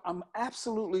 So I'm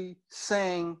absolutely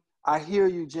saying, I hear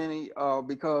you, Jenny,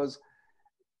 because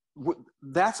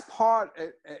that's part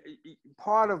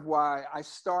of why I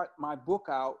start my book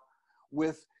out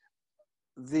with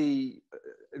the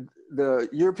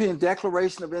European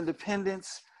Declaration of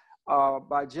Independence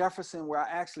by Jefferson, where I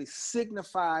actually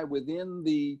signify within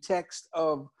the text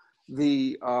of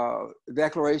the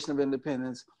Declaration of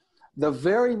Independence. The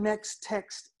very next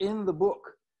text in the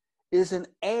book is an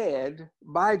ad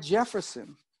by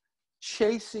Jefferson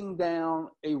chasing down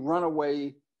a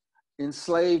runaway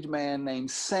enslaved man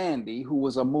named Sandy, who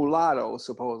was a mulatto,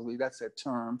 supposedly, that's that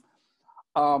term.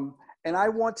 And I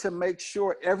want to make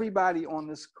sure everybody on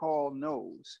this call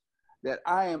knows that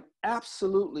I am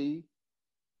absolutely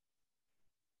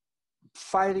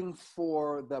fighting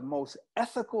for the most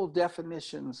ethical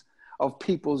definitions of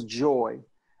people's joy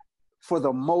for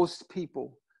the most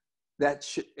people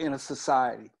in a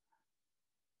society,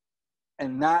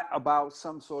 and not about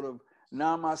some sort of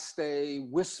namaste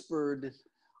whispered,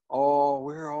 oh,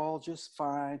 we're all just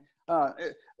fine.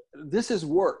 This is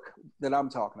work that I'm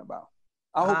talking about.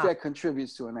 I hope that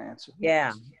contributes to an answer.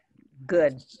 Yeah,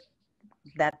 good.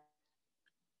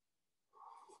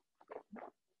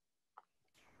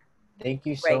 Thank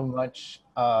you so much.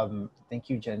 Thank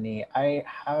you, Jenny. I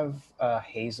have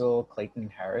Hazel Clayton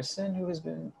Harrison, who has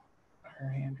been her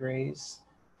hand raised.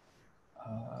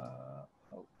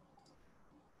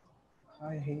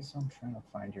 Hi, Hazel. I'm trying to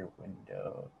find your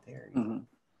window. There you go.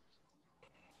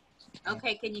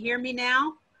 Okay, can you hear me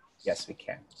now? Yes, we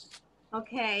can.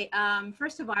 Okay.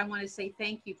 First of all, I want to say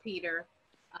thank you, Peter.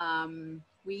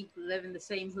 We live in the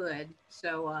same hood,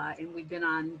 so and we've been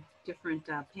on different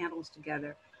panels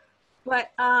together.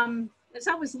 But as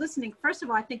I was listening, first of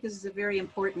all, I think this is a very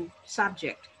important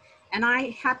subject, and I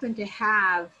happen to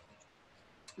have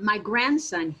my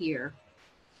grandson here,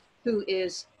 who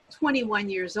is 21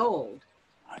 years old.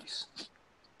 Nice.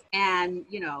 And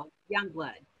you know, young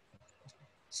blood.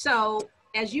 So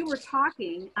as you were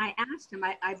talking, I asked him,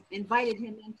 I invited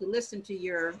him in to listen to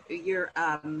your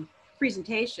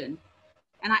presentation.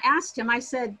 And I asked him, I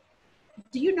said,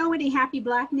 do you know any happy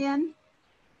Black men?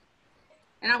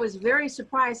 And I was very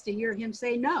surprised to hear him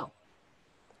say no.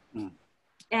 Mm.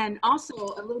 And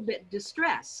also a little bit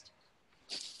distressed.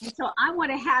 And so I want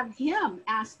to have him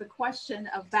ask the question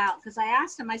about, because I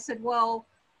asked him, I said, well,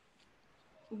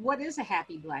 what is a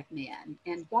happy Black man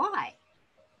and why?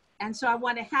 And so I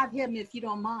want to have him, if you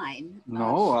don't mind.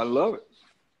 No, I love it.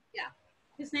 Yeah.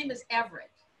 His name is Everett.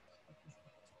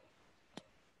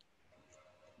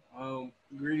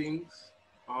 Greetings.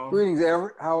 Greetings,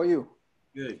 Everett. How are you?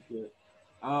 Good, good.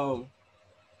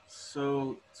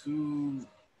 So to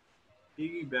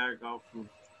piggyback off of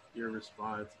your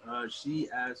response, she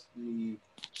asked me,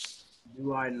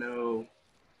 do I know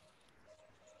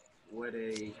what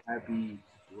a happy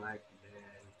Black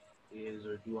man is,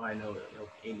 or do I know of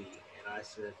any? And I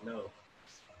said no.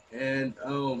 And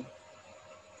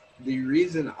the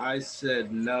reason I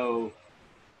said no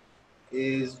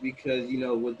is because, you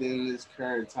know, within this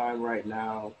current time right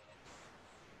now,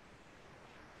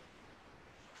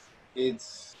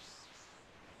 it's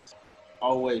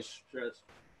always stressful.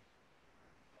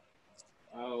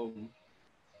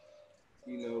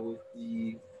 You know, with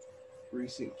the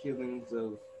recent killings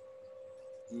of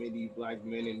many Black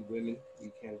men and women,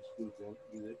 you can't exclude them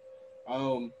either.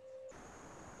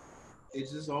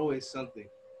 It's just always something.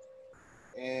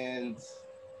 And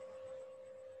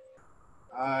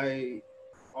I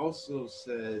also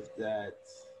said that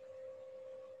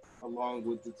along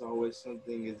with it's always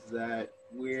something is that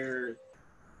we're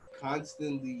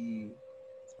constantly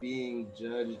being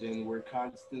judged and we're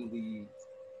constantly,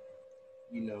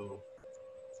 you know,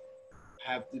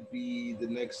 have to be the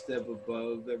next step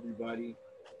above everybody.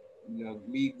 You know,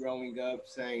 me growing up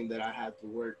saying that I had to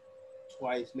work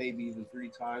twice, maybe even 3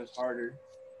 times harder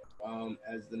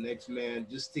as the next man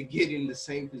just to get in the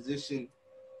same position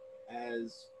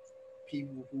as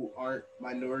people who aren't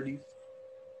minorities.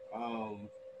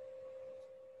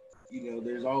 You know,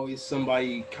 there's always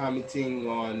somebody commenting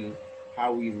on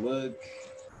how we look,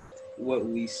 what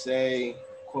we say,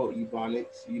 quote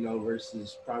Ebonics, you know,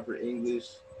 versus proper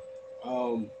English.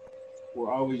 We're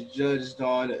always judged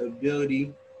on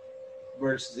ability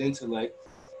versus intellect.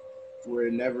 We're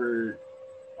never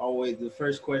always, the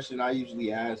first question I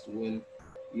usually ask when,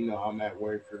 you know, I'm at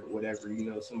work or whatever, you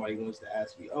know, somebody wants to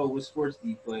ask me, oh, what sports do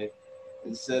you play?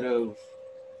 Instead of,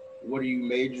 what are you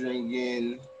majoring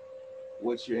in?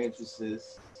 What's your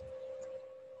emphasis?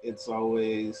 It's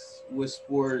always, what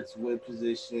sports, what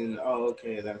position? Oh,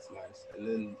 okay, that's nice. And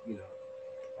then, you know,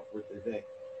 off with their day.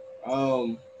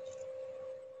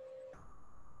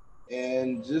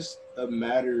 And just a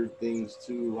matter of things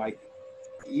too, like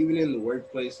even in the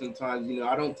workplace sometimes, you know,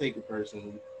 I don't take it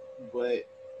personally, but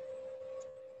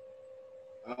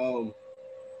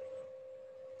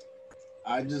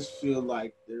I just feel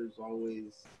like there's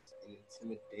always an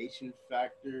intimidation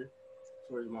factor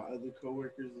towards my other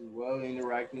coworkers as well,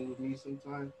 interacting with me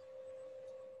sometimes.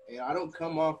 And I don't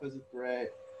come off as a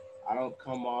threat. I don't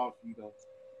come off, you know,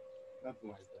 nothing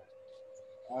like that.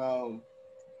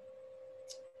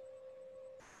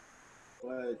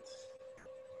 But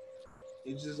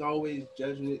it's just always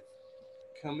judgment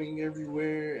coming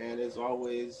everywhere, and it's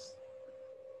always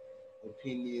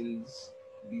opinions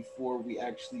before we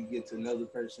actually get to another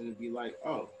person and be like,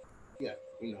 oh, yeah,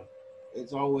 you know,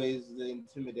 it's always the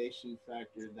intimidation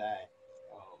factor that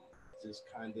just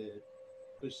kind of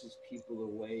pushes people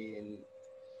away and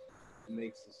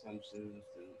makes assumptions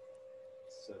and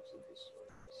such of the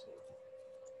sort.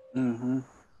 So. Mm-hmm.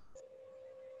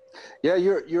 Yeah,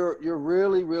 you're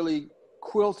really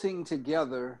quilting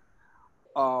together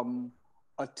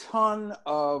a ton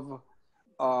of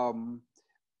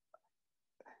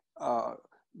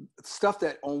stuff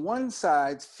that on one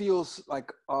side feels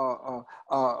like an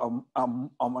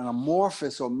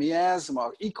amorphous or miasma,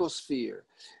 or ecosphere.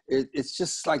 It's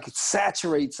just like it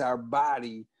saturates our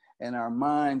body and our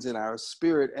minds and our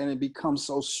spirit, and it becomes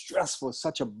so stressful,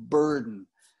 such a burden,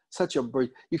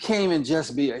 You can't even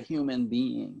just be a human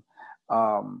being.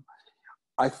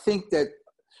 I think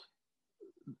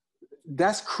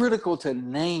that's critical to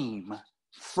name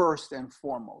first and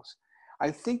foremost. I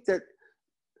think that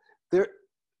there,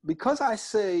 because I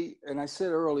say, and I said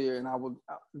earlier, and I will,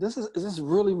 this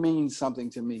really means something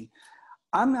to me.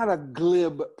 I'm not a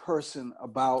glib person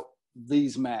about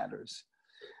these matters.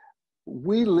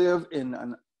 We live in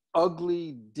an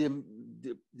ugly,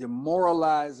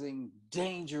 demoralizing,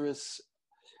 dangerous,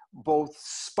 both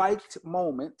spiked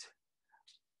moment,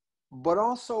 but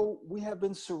also we have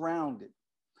been surrounded.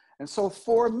 And so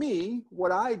for me,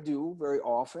 what I do very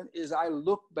often is I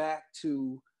look back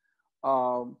to,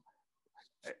 I'm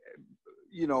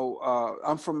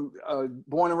from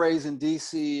born and raised in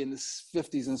DC in the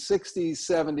 50s and 60s,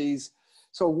 70s.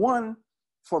 So one,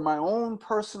 for my own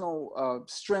personal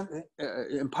strength,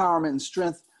 empowerment and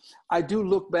strength, I do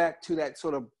look back to that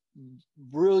sort of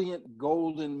brilliant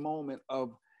golden moment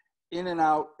of in and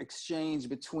out exchange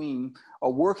between a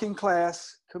working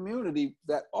class community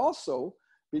that also,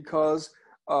 because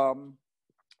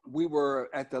we were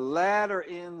at the latter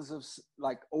ends of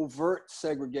like overt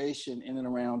segregation in and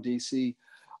around DC,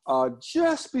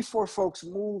 just before folks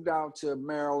moved out to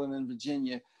Maryland and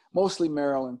Virginia, mostly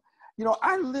Maryland. You know,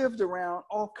 I lived around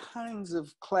all kinds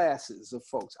of classes of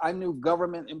folks. I knew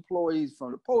government employees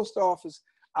from the post office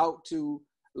out to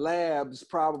labs,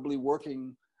 probably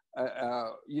working,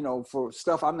 for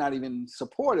stuff I'm not even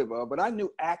supportive of, but I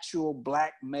knew actual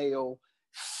Black male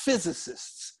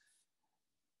physicists.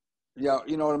 Yeah,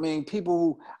 you know what I mean? People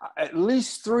who, at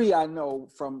least 3 I know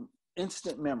from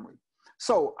instant memory.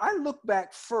 So I look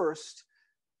back first,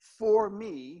 for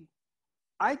me,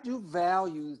 I do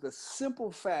value the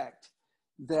simple fact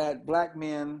that Black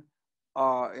men,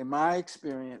 in my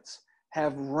experience,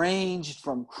 have ranged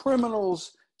from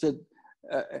criminals to,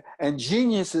 and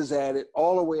geniuses at it,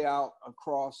 all the way out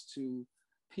across to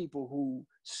people who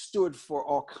stood for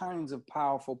all kinds of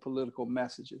powerful political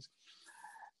messages.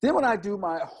 Then when I do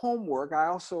my homework, I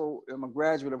also am a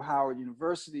graduate of Howard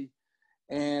University,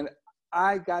 and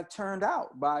I got turned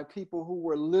out by people who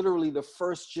were literally the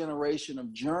first generation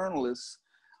of journalists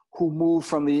who moved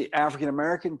from the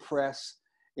African-American press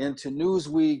into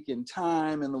Newsweek and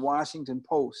Time and the Washington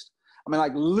Post. I mean,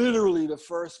 like literally the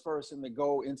first person to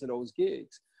go into those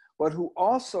gigs, but who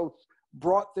also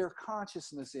brought their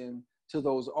consciousness in to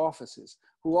those offices,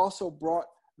 who also brought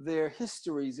their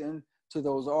histories into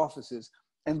those offices.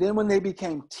 And then when they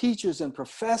became teachers and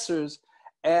professors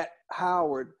at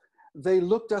Howard, they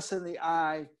looked us in the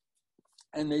eye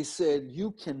and they said,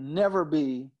 you can never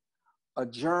be a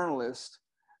journalist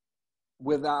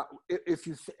without,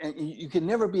 you can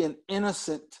never be an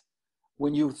innocent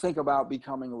when you think about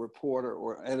becoming a reporter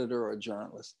or editor or a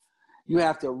journalist. You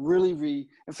have to really read.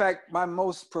 In fact, my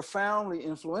most profoundly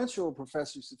influential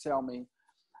professor used to tell me,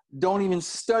 don't even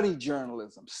study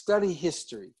journalism, study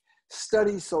history,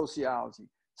 study sociology,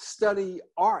 study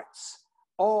arts,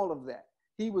 all of that.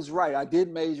 He was right. I did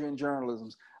major in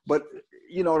journalism, but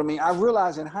you know what I mean? I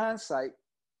realized in hindsight,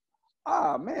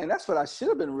 man, that's what I should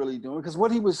have been really doing, because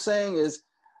what he was saying is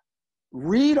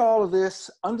read all of this,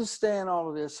 understand all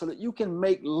of this so that you can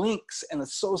make links and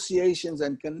associations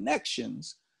and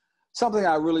connections, something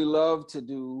I really love to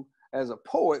do as a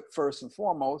poet first and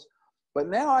foremost, but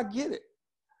now I get it.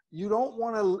 You don't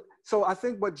want to, so I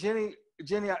think what Jenny,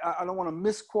 I don't want to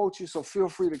misquote you, so feel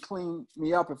free to clean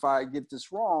me up if I get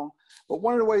this wrong, but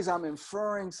one of the ways I'm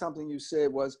inferring something you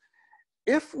said was,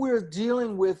 if we're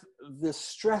dealing with the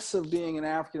stress of being an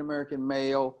African-American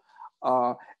male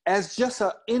as just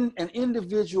an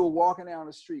individual walking down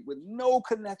the street with no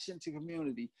connection to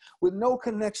community, with no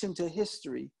connection to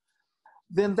history,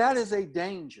 then that is a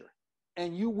danger,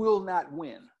 and you will not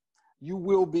win. You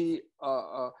will be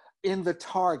in the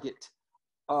target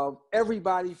of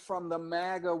everybody from the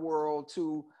MAGA world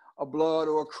to a Blood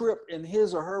or a Crip in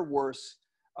his or her worst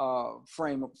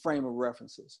frame of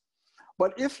references.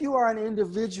 But if you are an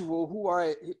individual who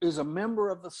is a member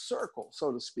of the circle,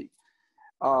 so to speak,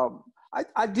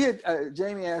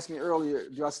 Jamie asked me earlier,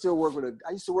 do I still work with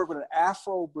I used to work with an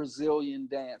Afro-Brazilian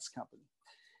dance company,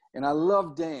 and I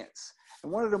love dance.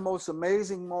 And one of the most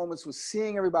amazing moments was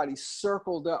seeing everybody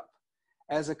circled up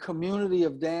as a community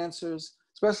of dancers,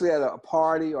 especially at a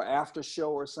party or after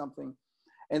show or something.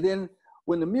 And then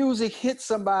when the music hit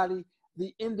somebody,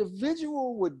 the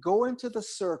individual would go into the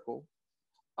circle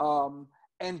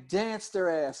and dance their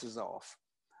asses off.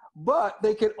 But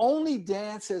they could only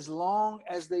dance as long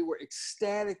as they were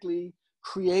ecstatically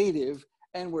creative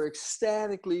and were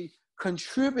ecstatically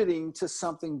contributing to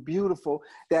something beautiful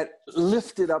that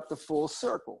lifted up the full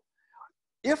circle.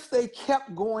 If they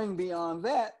kept going beyond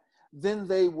that, then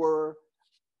they were,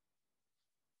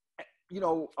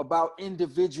 about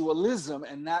individualism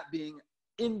and not being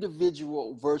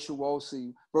individual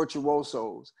virtuosos.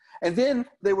 And then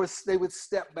they would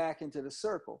step back into the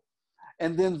circle.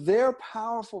 And then their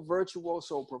powerful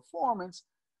virtuoso performance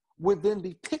would then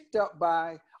be picked up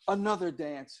by another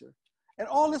dancer. And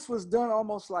all this was done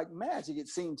almost like magic, it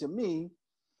seemed to me.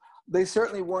 They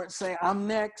certainly weren't saying, I'm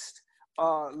next.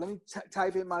 Let me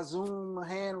type in my Zoom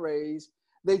hand raise.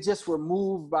 They just were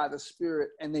moved by the Spirit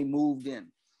and they moved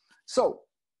in. So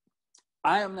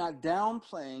I am not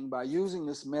downplaying by using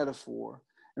this metaphor.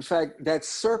 In fact, that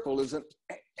circle is an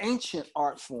ancient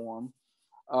art form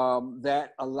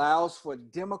that allows for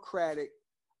democratic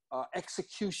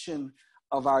execution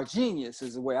of our genius,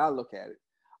 is the way I look at it.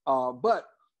 But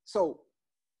so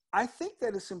I think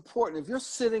that it's important. If you're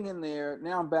sitting in there,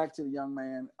 now I'm back to the young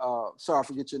man. Sorry, I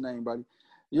forget your name, buddy.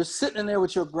 You're sitting in there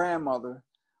with your grandmother.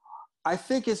 I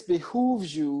think it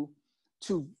behooves you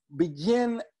to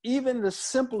begin even in the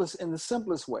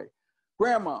simplest way.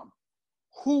 Grandma,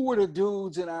 who were the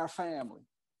dudes in our family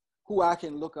who I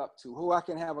can look up to, who I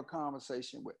can have a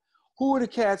conversation with? Who are the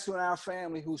cats in our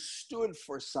family who stood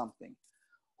for something,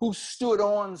 who stood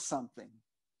on something?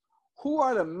 Who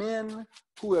are the men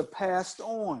who have passed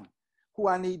on, who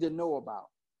I need to know about?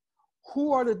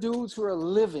 Who are the dudes who are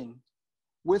living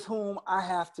with whom I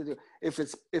have to do? If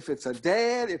it's a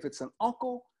dad, if it's an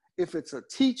uncle, if it's a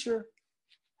teacher,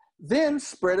 then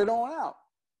spread it on out.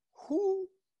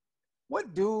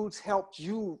 What dudes helped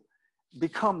you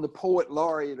become the poet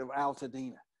laureate of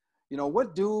Altadena? You know,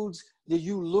 what dudes do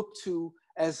you look to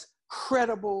as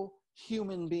credible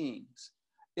human beings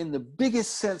in the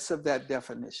biggest sense of that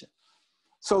definition?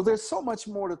 So there's so much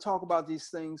more to talk about these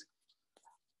things.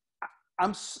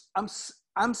 I'm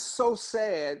so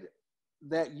sad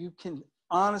that you can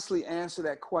honestly answer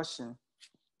that question,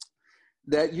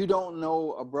 that you don't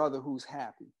know a brother who's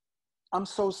happy. I'm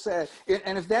so sad.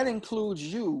 And if that includes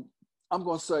you, I'm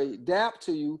going to say, dap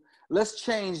to you, let's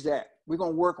change that. We're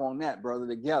going to work on that, brother,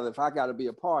 together, if I got to be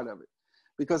a part of it.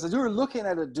 Because as you're looking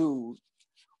at a dude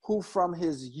who from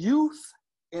his youth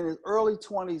in his early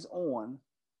 20s on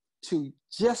to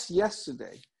just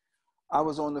yesterday, I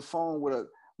was on the phone with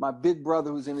my big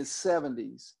brother who's in his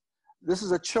 70s. This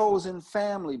is a chosen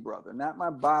family brother, not my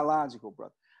biological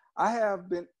brother. I have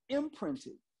been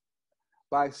imprinted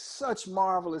by such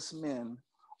marvelous men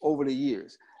over the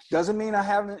years. Doesn't mean I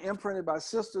haven't been imprinted by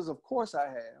sisters, of course I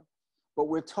have, but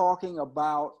we're talking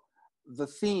about the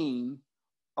theme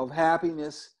of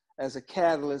happiness as a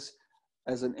catalyst,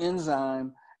 as an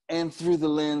enzyme, and through the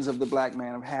lens of the Black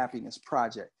Man of Happiness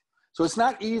project. So it's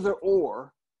not either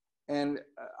or, and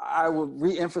I will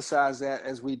re-emphasize that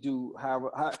as we do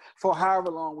for however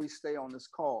long we stay on this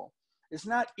call. It's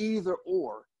not either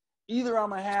or. Either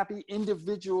I'm a happy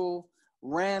individual,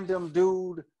 random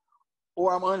dude,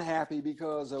 or I'm unhappy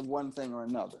because of one thing or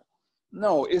another.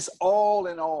 No, it's all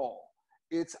in all.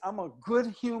 I'm a good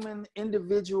human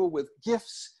individual with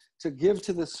gifts to give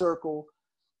to the circle,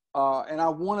 and I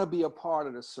want to be a part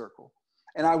of the circle.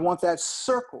 And I want that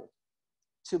circle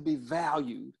to be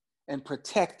valued and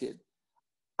protected.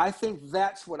 I think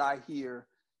that's what I hear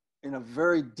in a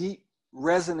very deep,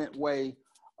 resonant way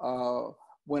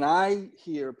when I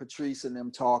hear Patrice and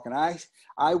them talk, and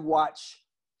I watch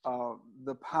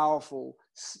the powerful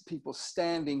people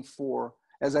standing for,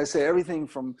 as I say, everything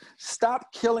from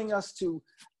stop killing us to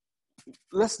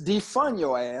let's defund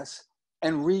your ass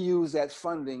and reuse that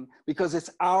funding because it's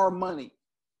our money.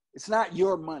 It's not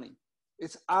your money.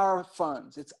 It's our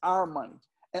funds. It's our money.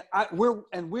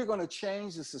 And we're going to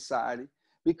change the society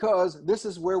because this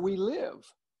is where we live.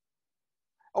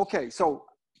 Okay, so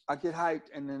I get hyped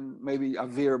and then maybe I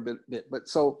veer a bit. But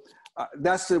so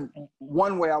that's the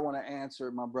one way I want to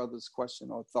answer my brother's question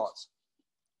or thoughts.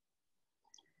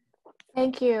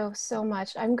 Thank you so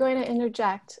much. I'm going to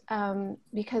interject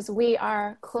because we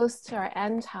are close to our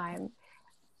end time.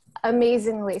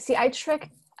 Amazingly. See, I trick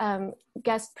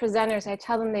guest presenters. I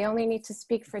tell them they only need to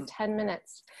speak for 10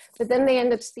 minutes, but then they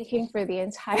end up speaking for the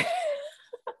entire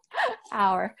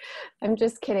hour. I'm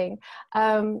just kidding.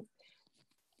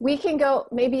 We can go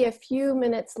maybe a few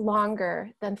minutes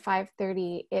longer than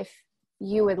 5:30 if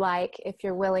you would like, if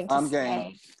you're willing to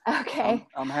stay. Game. Okay.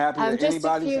 I'm happy that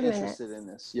anybody's interested in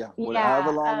this. Yeah.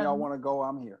 However long y'all want to go,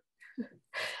 I'm here.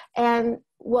 And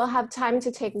we'll have time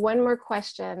to take one more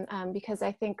question because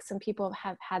I think some people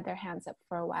have had their hands up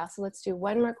for a while. So let's do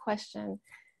one more question.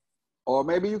 Or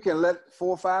maybe you can let 4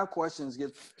 or 5 questions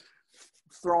get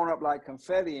thrown up like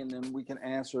confetti and then we can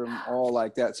answer them all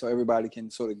like that so everybody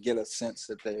can sort of get a sense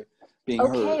that they're being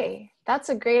heard. Okay, that's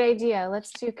a great idea.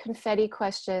 Let's do confetti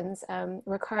questions.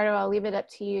 Ricardo, I'll leave it up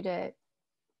to you to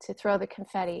throw the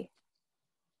confetti.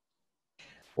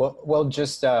 Well,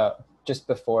 just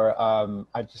before,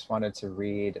 I just wanted to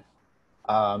read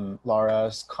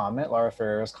Laura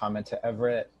Ferreira's comment to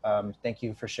Everett. Thank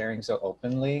you for sharing so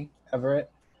openly,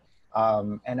 Everett.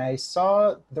 And I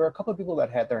saw there were a couple of people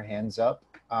that had their hands up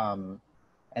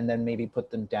and then maybe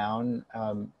put them down.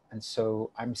 And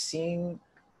so I'm seeing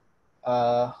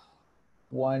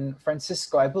one,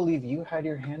 Francisco, I believe you had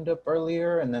your hand up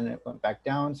earlier and then it went back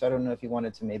down. So I don't know if you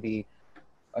wanted to maybe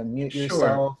unmute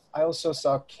yourself. I also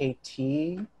saw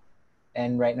KT,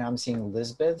 and right now I'm seeing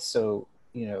Elizabeth. So,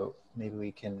 you know, maybe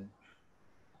we can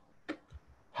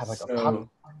have like a pop. Let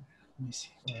me see.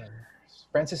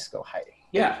 Francisco, hi.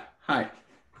 Yeah, hi.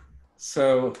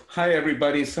 So, hi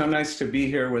everybody, so nice to be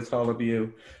here with all of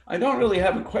you. I don't really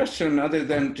have a question other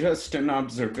than just an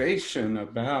observation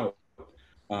about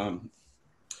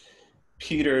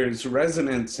Peter's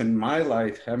resonance in my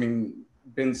life, having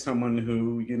been someone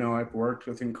who, you know, I've worked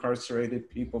with incarcerated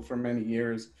people for many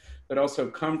years, but also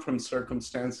come from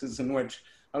circumstances in which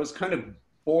I was kind of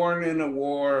born in a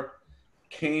war,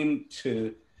 came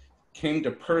to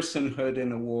personhood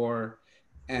in a war,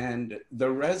 and the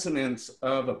resonance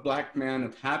of a Black man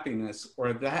of happiness,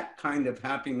 or that kind of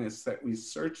happiness that we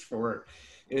search for,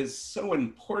 is so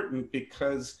important,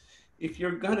 because if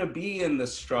you're gonna be in the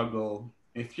struggle,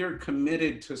 if you're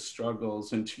committed to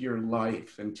struggles and to your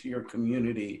life and to your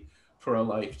community for a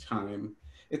lifetime,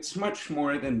 it's much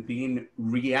more than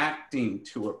reacting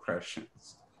to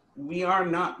oppressions. We are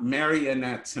not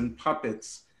marionettes and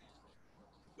puppets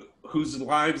whose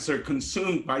lives are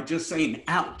consumed by just saying,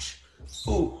 ouch,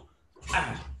 ooh,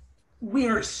 ah. We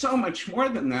are so much more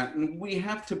than that, and we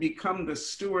have to become the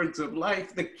stewards of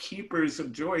life, the keepers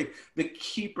of joy, the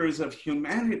keepers of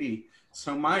humanity.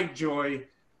 So my joy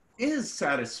is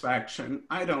satisfaction.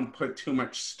 I don't put too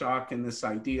much stock in this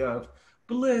idea of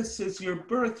bliss is your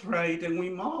birthright and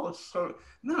we all, so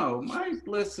no, my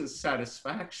bliss is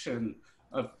satisfaction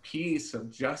of peace,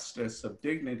 of justice, of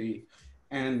dignity.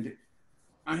 And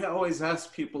I always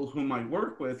ask people whom I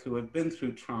work with who have been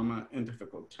through trauma and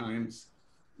difficult times,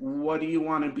 what do you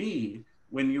want to be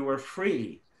when you are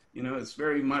free? You know, it's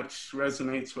very much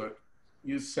resonates what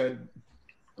you said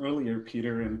earlier,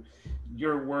 Peter, and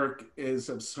your work is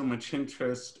of so much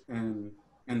interest and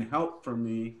help for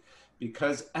me,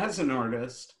 because as an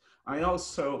artist, I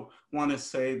also want to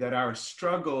say that our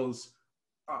struggles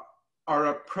are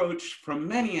approached from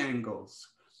many angles,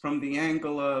 from the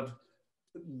angle of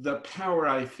the power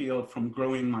I feel from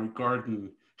growing my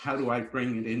garden. How do I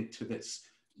bring it into this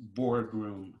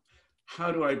boardroom?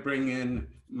 How do I bring in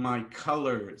my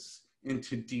colors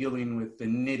into dealing with the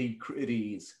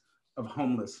nitty-gritties of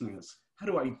homelessness? How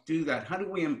do I do that? How do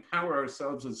we empower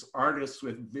ourselves as artists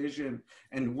with vision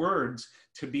and words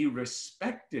to be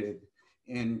respected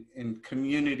in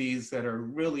communities that are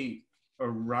really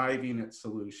arriving at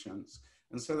solutions?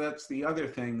 And so that's the other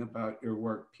thing about your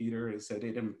work, Peter, is that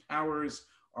it empowers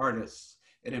artists.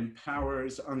 It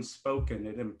empowers unspoken.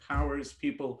 It empowers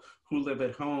people who live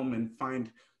at home and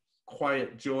find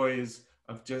quiet joys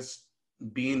of just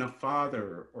being a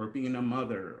father or being a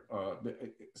mother.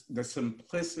 The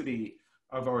simplicity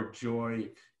of our joy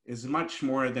is much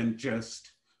more than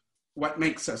just what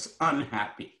makes us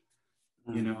unhappy.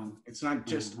 You know, it's not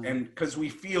just, and because we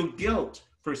feel guilt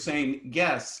for saying,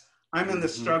 yes, I'm in the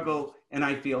struggle and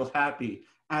I feel happy,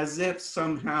 as if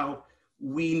somehow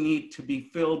we need to be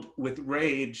filled with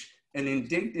rage and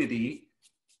indignity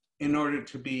in order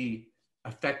to be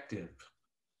effective.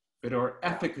 But our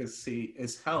efficacy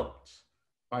is helped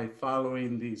by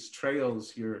following these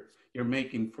trails you're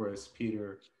making for us,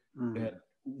 Peter, that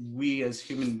we as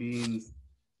human beings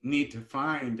need to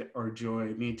find our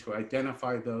joy, need to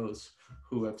identify those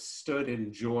who have stood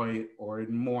in joy or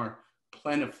in more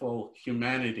plentiful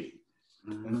humanity.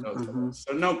 And those of us.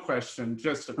 So no question,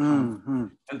 just a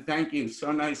comment. And thank you.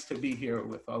 So nice to be here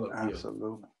with all of you.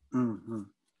 Absolutely.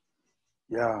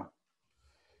 Yeah.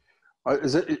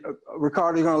 Is it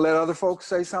Ricardo? You going to let other folks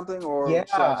say something, or yeah?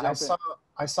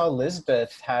 I saw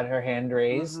Lisbeth had her hand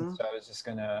raised, so I was just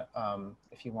gonna,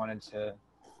 if you wanted to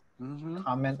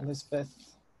comment, Lisbeth.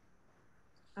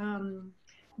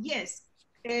 Yes.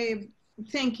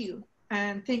 Thank you,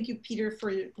 and thank you, Peter,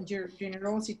 for your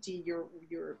generosity,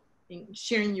 your in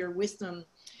sharing your wisdom.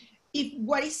 If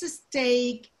what is at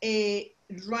stake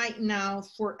right now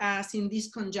for us in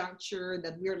this conjuncture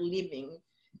that we're living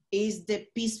is the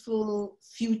peaceful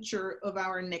future of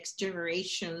our next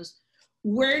generations,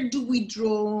 where do we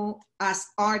draw as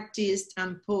artists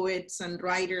and poets and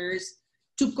writers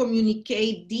to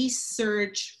communicate this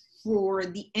search for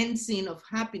the ensign of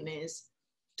happiness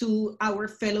to our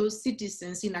fellow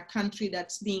citizens in a country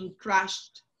that's being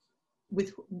crushed,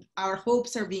 with our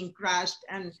hopes are being crushed,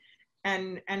 and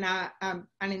an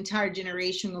entire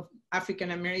generation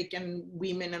African American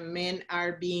women and men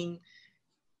are being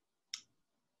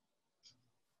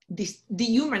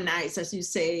dehumanized, as you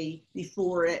say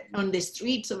before, on the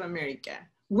streets of America.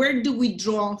 Where do we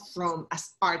draw from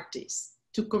as artists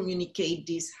to communicate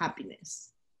this happiness?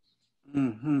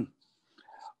 Mm-hmm.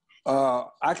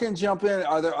 I can jump in.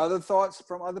 Are there other thoughts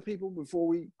from other people before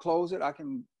we close it? I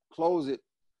can close it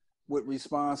with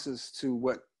responses to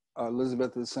what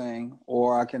Elizabeth is saying,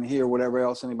 or I can hear whatever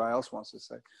else anybody else wants to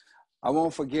say. I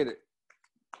won't forget it.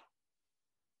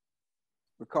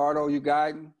 Ricardo, you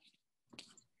guiding?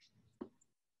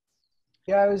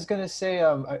 Yeah, I was gonna say,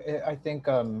 I think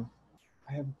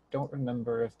don't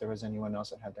remember if there was anyone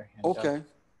else that had their hand up.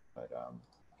 But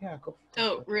yeah, go.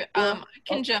 So I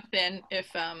can jump in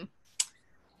if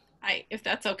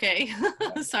that's okay.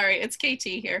 Sorry, it's KT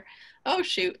here. Oh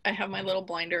shoot, I have my little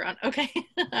blinder on. Okay.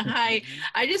 Hi.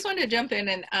 I just wanted to jump in,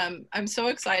 and I'm so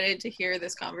excited to hear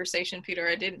this conversation, Peter.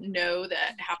 I didn't know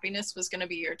that happiness was going to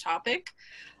be your topic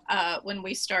when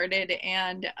we started,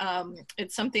 and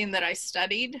it's something that I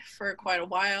studied for quite a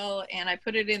while, and I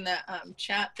put it in the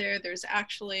chat there. There's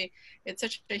actually, it's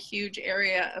such a huge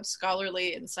area of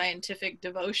scholarly and scientific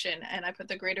devotion, and I put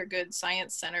the Greater Good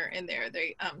Science Center in there.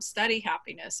 They study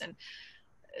happiness, and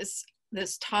it's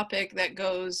this topic that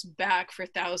goes back for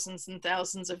thousands and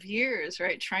thousands of years,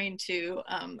 right? Trying to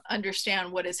understand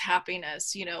what is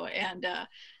happiness, you know, and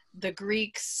the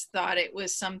Greeks thought it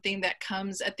was something that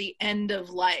comes at the end of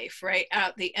life, right?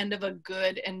 At the end of a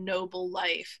good and noble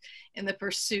life, in the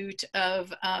pursuit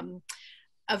of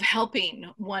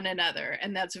helping one another.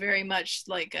 And that's very much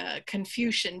like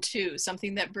Confucian too,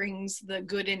 something that brings the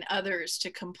good in others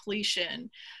to completion,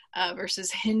 versus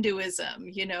Hinduism,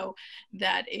 you know,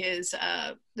 that is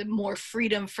the more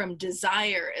freedom from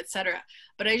desire, etc.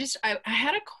 But I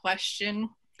had a question,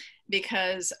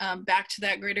 because back to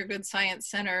that Greater Good Science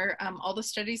Center, all the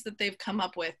studies that they've come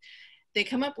up with, they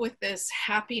come up with this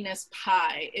happiness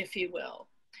pie, if you will,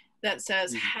 that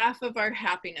says half of our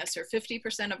happiness, or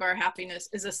 50% of our happiness,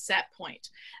 is a set point.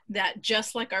 That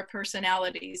just like our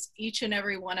personalities, each and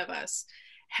every one of us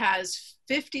has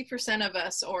 50% of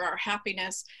us, or our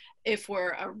happiness, if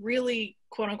we're a really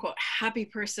quote unquote happy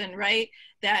person, right?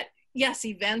 That yes,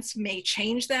 events may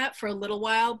change that for a little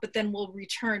while, but then we'll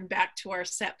return back to our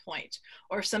set point.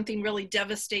 Or if something really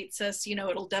devastates us, you know,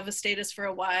 it'll devastate us for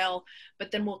a while,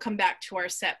 but then we'll come back to our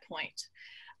set point.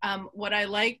 What I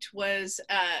liked was,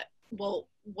 well,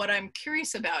 what I'm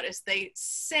curious about is they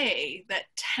say that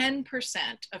 10%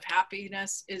 of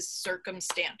happiness is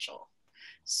circumstantial.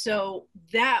 So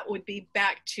that would be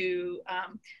back to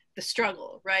the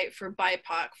struggle, right? For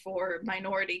BIPOC, for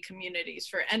minority communities,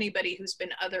 for anybody who's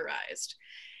been otherized.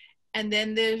 And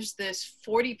then there's this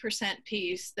 40%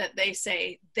 piece that they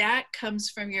say that comes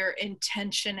from your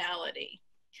intentionality.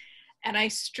 And I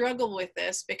struggle with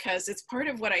this because it's part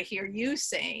of what I hear you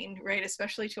saying, right?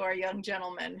 Especially to our young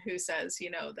gentleman who says,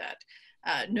 you know, that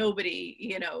nobody,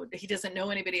 you know, he doesn't know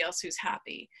anybody else who's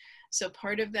happy. So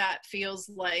part of that feels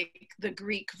like the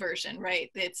Greek version, right?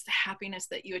 It's the happiness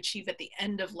that you achieve at the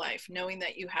end of life, knowing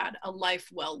that you had a life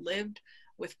well lived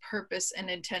with purpose and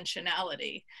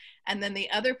intentionality. And then the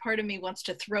other part of me wants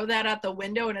to throw that out the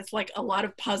window, and it's like a lot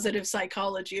of positive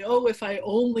psychology. Oh, if I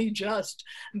only just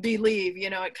believe, you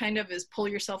know, it kind of is pull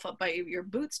yourself up by your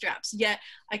bootstraps. Yet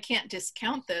I can't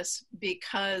discount this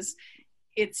because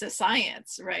it's a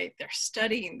science, right? They're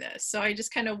studying this. So I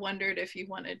just kind of wondered if you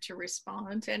wanted to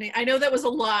respond to any. I know that was a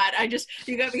lot.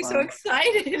 You got me so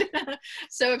excited,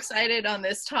 so excited on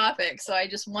this topic. So I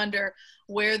just wonder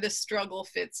where the struggle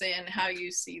fits in, how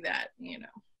you see that, you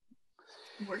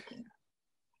know, working.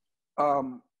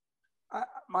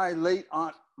 My late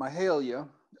aunt, Mahalia,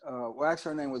 well,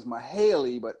 actually her name was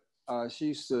Mahaley, but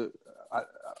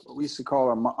we used to call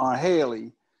her Aunt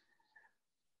Haley.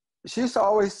 She used to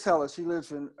always tell us, she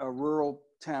lives in a rural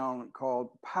town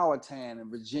called Powhatan in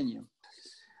Virginia.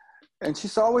 And she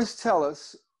used to always tell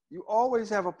us, you always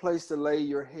have a place to lay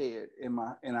your head in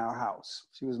our house.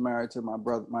 She was married to my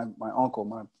brother, my uncle,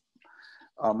 my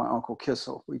Uncle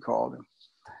Kissel, we called him.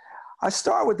 I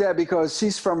start with that because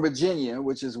she's from Virginia,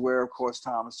 which is where, of course,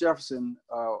 Thomas Jefferson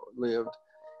lived.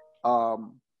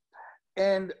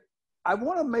 And I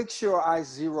want to make sure I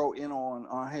zero in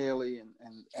on Haley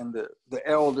and the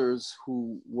elders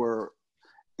who were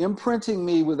imprinting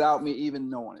me without me even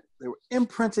knowing it. They were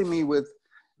imprinting me with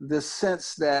the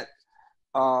sense that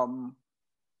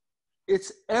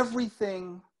it's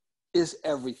everything is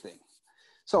everything.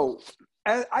 So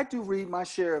I do read my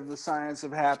share of the Science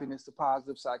of Happiness, the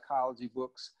positive psychology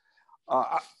books.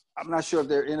 I'm not sure if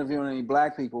they're interviewing any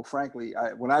Black people, frankly.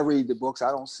 When I read the books, I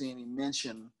don't see any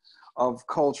mention of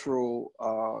cultural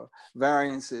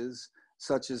variances,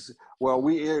 such as, well,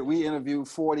 we interviewed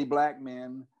 40 Black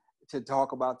men to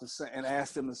talk about and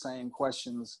ask them the same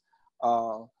questions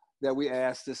that we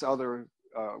asked this other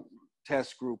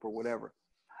test group or whatever.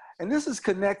 And this is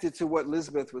connected to what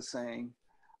Elizabeth was saying.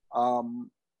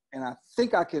 And I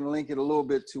think I can link it a little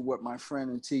bit to what my friend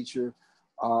and teacher,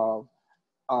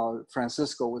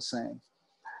 Francisco, was saying.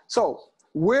 So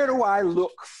where do I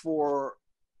look for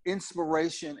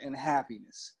inspiration and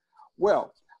happiness?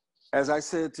 Well, as I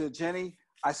said to Jenny,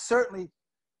 I certainly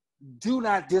do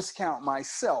not discount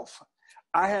myself.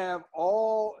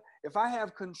 If I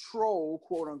have control,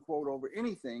 quote unquote, over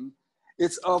anything,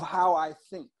 it's of how I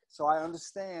think. So I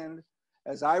understand,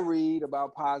 as I read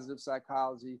about positive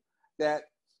psychology, that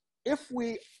if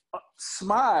we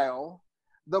smile,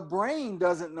 the brain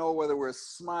doesn't know whether we're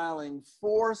smiling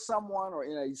for someone or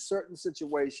in a certain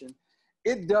situation.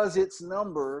 It does its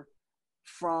number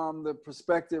from the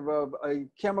perspective of a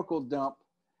chemical dump.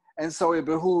 And so it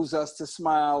behooves us to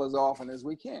smile as often as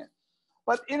we can.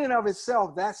 But in and of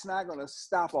itself, that's not going to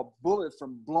stop a bullet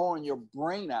from blowing your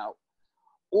brain out,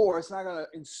 or it's not going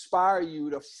to inspire you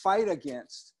to fight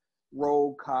against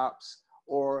rogue cops,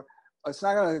 or it's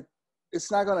not going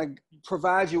to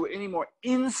provide you with any more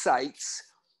insights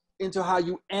into how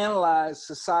you analyze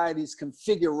society's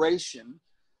configuration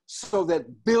so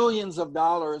that billions of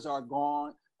dollars are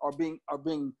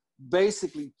being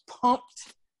basically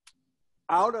pumped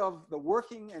out of the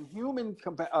working and human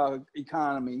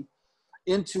economy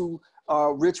into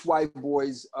rich white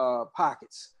boys'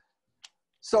 pockets.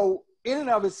 So in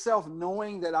and of itself,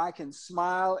 knowing that I can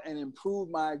smile and improve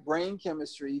my brain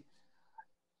chemistry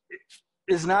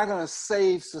is not going to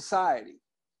save society.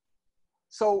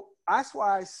 So that's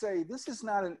why I say this is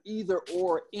not an either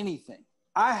or anything.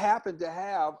 I happen to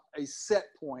have a set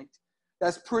point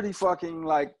that's pretty fucking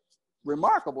like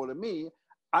remarkable to me.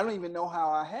 I don't even know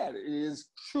how I had it. It is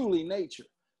truly nature.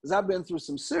 Because I've been through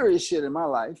some serious shit in my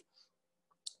life,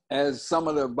 as some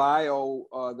of the bio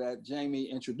that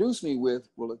Jamie introduced me with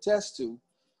will attest to.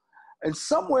 And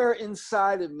somewhere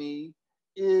inside of me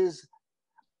is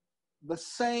the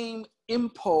same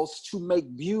impulse to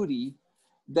make beauty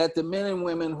that the men and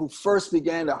women who first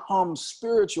began to hum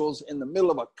spirituals in the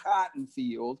middle of a cotton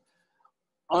field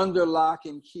under lock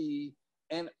and key,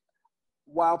 and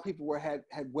while people had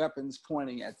weapons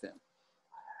pointing at them.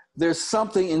 There's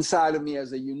something inside of me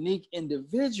as a unique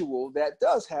individual that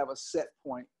does have a set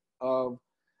point of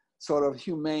sort of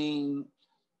humane,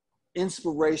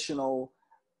 inspirational,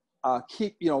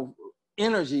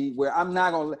 energy where I'm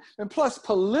not going to, and plus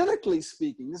politically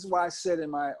speaking, this is why I said in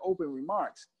my open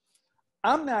remarks,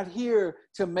 I'm not here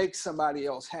to make somebody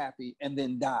else happy and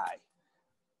then die.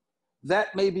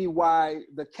 That may be why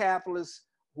the capitalists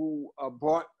who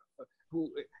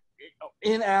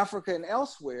in Africa and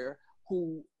elsewhere,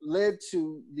 who led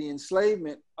to the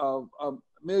enslavement of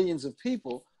millions of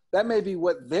people, that may be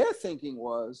what their thinking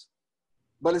was,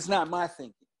 but it's not my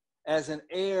thinking. As an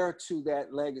heir to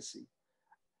that legacy,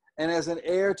 and as an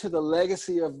heir to the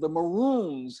legacy of the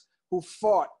Maroons who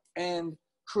fought and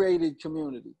created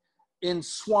community in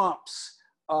swamps,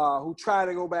 who try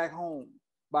to go back home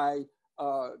by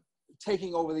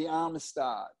taking over the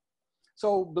Amistad.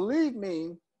 So believe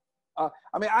me,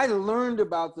 I learned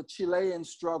about the Chilean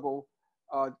struggle,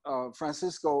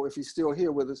 Francisco, if he's still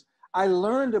here with us, I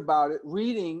learned about it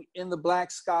reading in the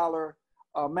Black Scholar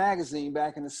magazine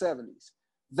back in the 70s.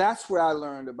 That's where I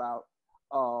learned about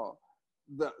what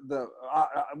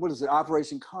is it,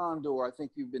 Operation Condor. I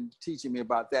think you've been teaching me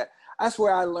about that. That's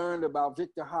where I learned about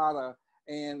Victor Jara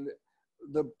and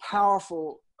the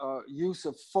powerful use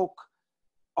of folk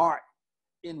art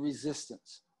in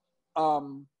resistance.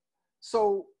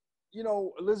 So,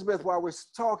 Elizabeth, while we're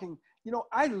talking,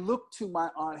 I look to my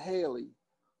Aunt Haley,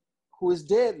 who is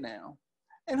dead now,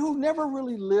 and who never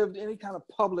really lived any kind of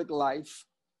public life,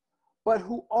 but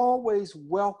who always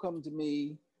welcomed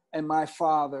me and my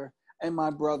father and my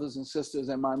brothers and sisters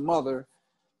and my mother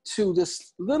to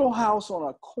this little house on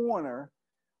a corner,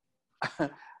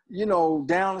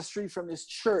 down the street from this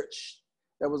church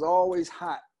that was always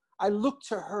hot. I look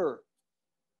to her,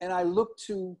 and I look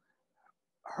to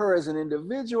her as an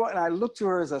individual, and I look to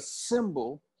her as a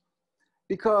symbol,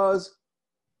 because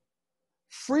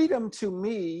freedom to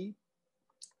me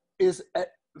is at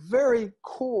very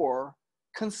core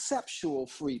conceptual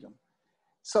freedom.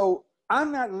 So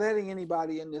I'm not letting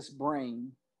anybody in this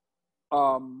brain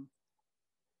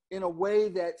in a way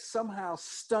that somehow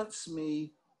stunts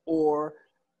me or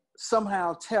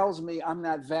somehow tells me I'm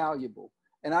not valuable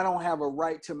and I don't have a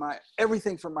right to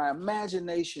everything from my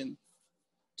imagination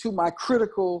to my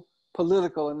critical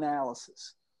political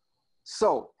analysis.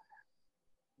 So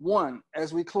One,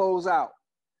 as we close out,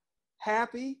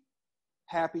 happy,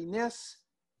 happiness,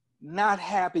 not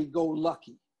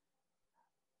happy-go-lucky.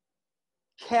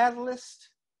 Catalyst,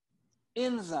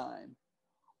 enzyme.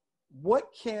 What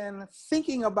can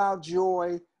thinking about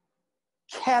joy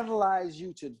catalyze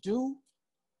you to do?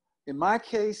 In my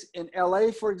case, in LA,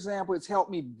 for example, it's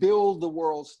helped me build the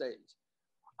world stage.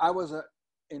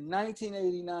 In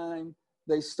 1989,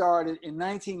 they started. In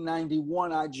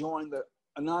 1991, I joined the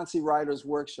Anansi Writers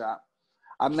Workshop.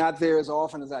 I'm not there as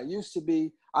often as I used to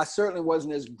be. I certainly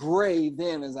wasn't as gray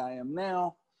then as I am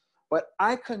now, but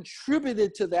I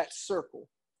contributed to that circle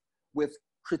with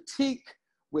critique,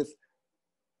 with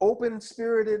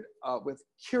open-spirited, with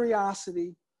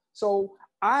curiosity. So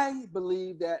I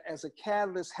believe that as a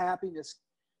catalyst, happiness,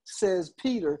 says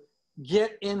Peter,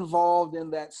 get involved in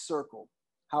that circle,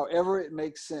 however it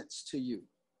makes sense to you.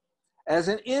 As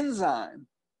an enzyme,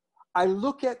 I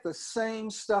look at the same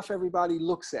stuff everybody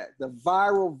looks at, the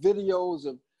viral videos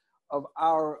of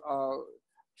our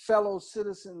fellow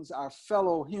citizens, our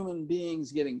fellow human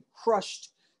beings getting crushed,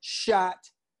 shot,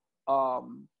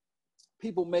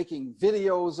 people making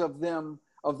videos of them,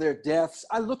 of their deaths.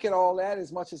 I look at all that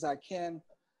as much as I can,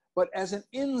 but as an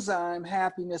enzyme,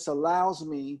 happiness allows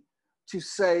me to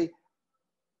say,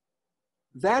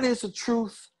 that is the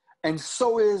truth, and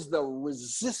so is the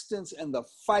resistance and the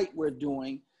fight we're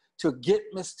doing to get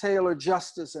Miss Taylor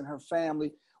justice and her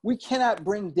family. We cannot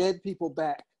bring dead people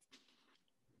back,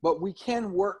 but we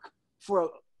can work for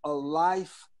a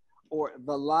life or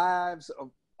the lives of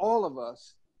all of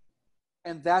us.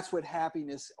 And that's what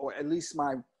happiness, or at least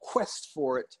my quest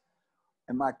for it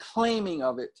and my claiming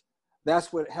of it,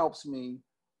 that's what helps me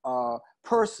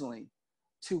personally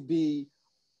to be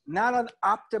not an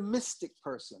optimistic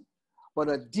person, but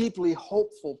a deeply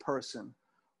hopeful person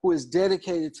who is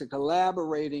dedicated to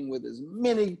collaborating with as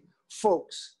many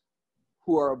folks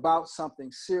who are about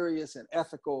something serious and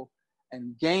ethical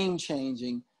and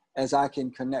game-changing as I can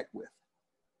connect with.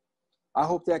 I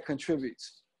hope that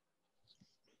contributes.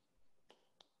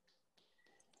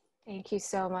 Thank you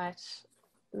so much.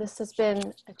 This has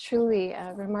been a truly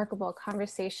remarkable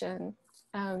conversation.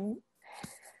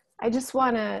 I just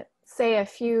want to say a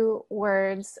few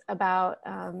words about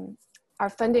our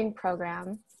funding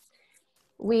program.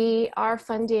 We are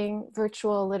funding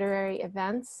virtual literary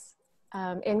events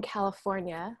in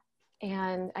California,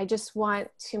 and I just want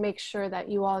to make sure that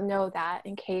you all know that,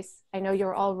 in case I know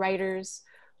you're all writers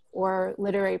or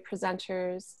literary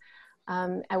presenters.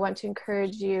 I want to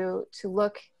encourage you to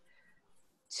look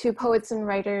to Poets and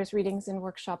Writers Readings and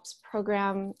Workshops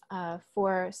program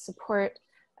for support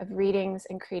of readings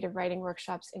and creative writing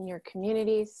workshops in your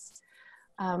communities.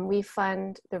 We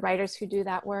fund the writers who do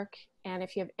that work, and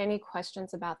if you have any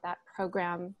questions about that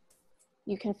program,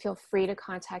 you can feel free to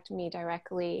contact me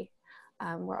directly.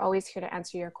 We're always here to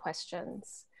answer your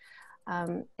questions.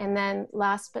 And then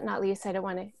last but not least, I don't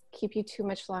want to keep you too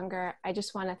much longer. I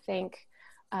just want to thank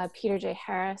Peter J.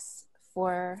 Harris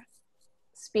for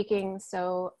speaking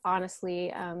so honestly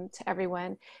to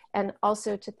everyone, and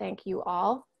also to thank you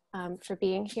all for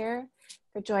being here,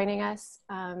 for joining us,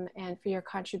 and for your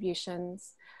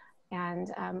contributions.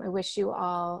 And I wish you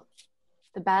all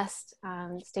the best,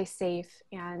 stay safe,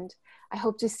 and I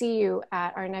hope to see you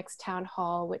at our next town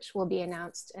hall, which will be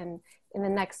announced in the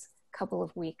next couple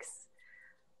of weeks.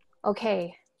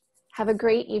 Okay, have a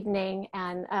great evening,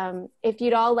 and if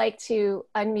you'd all like to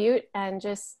unmute and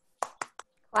just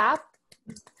clap,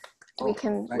 we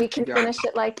can finish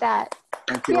it like that.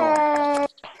 Thank you Yay! all.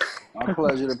 My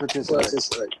pleasure to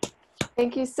participate.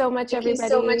 Thank you so much,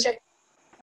 everybody.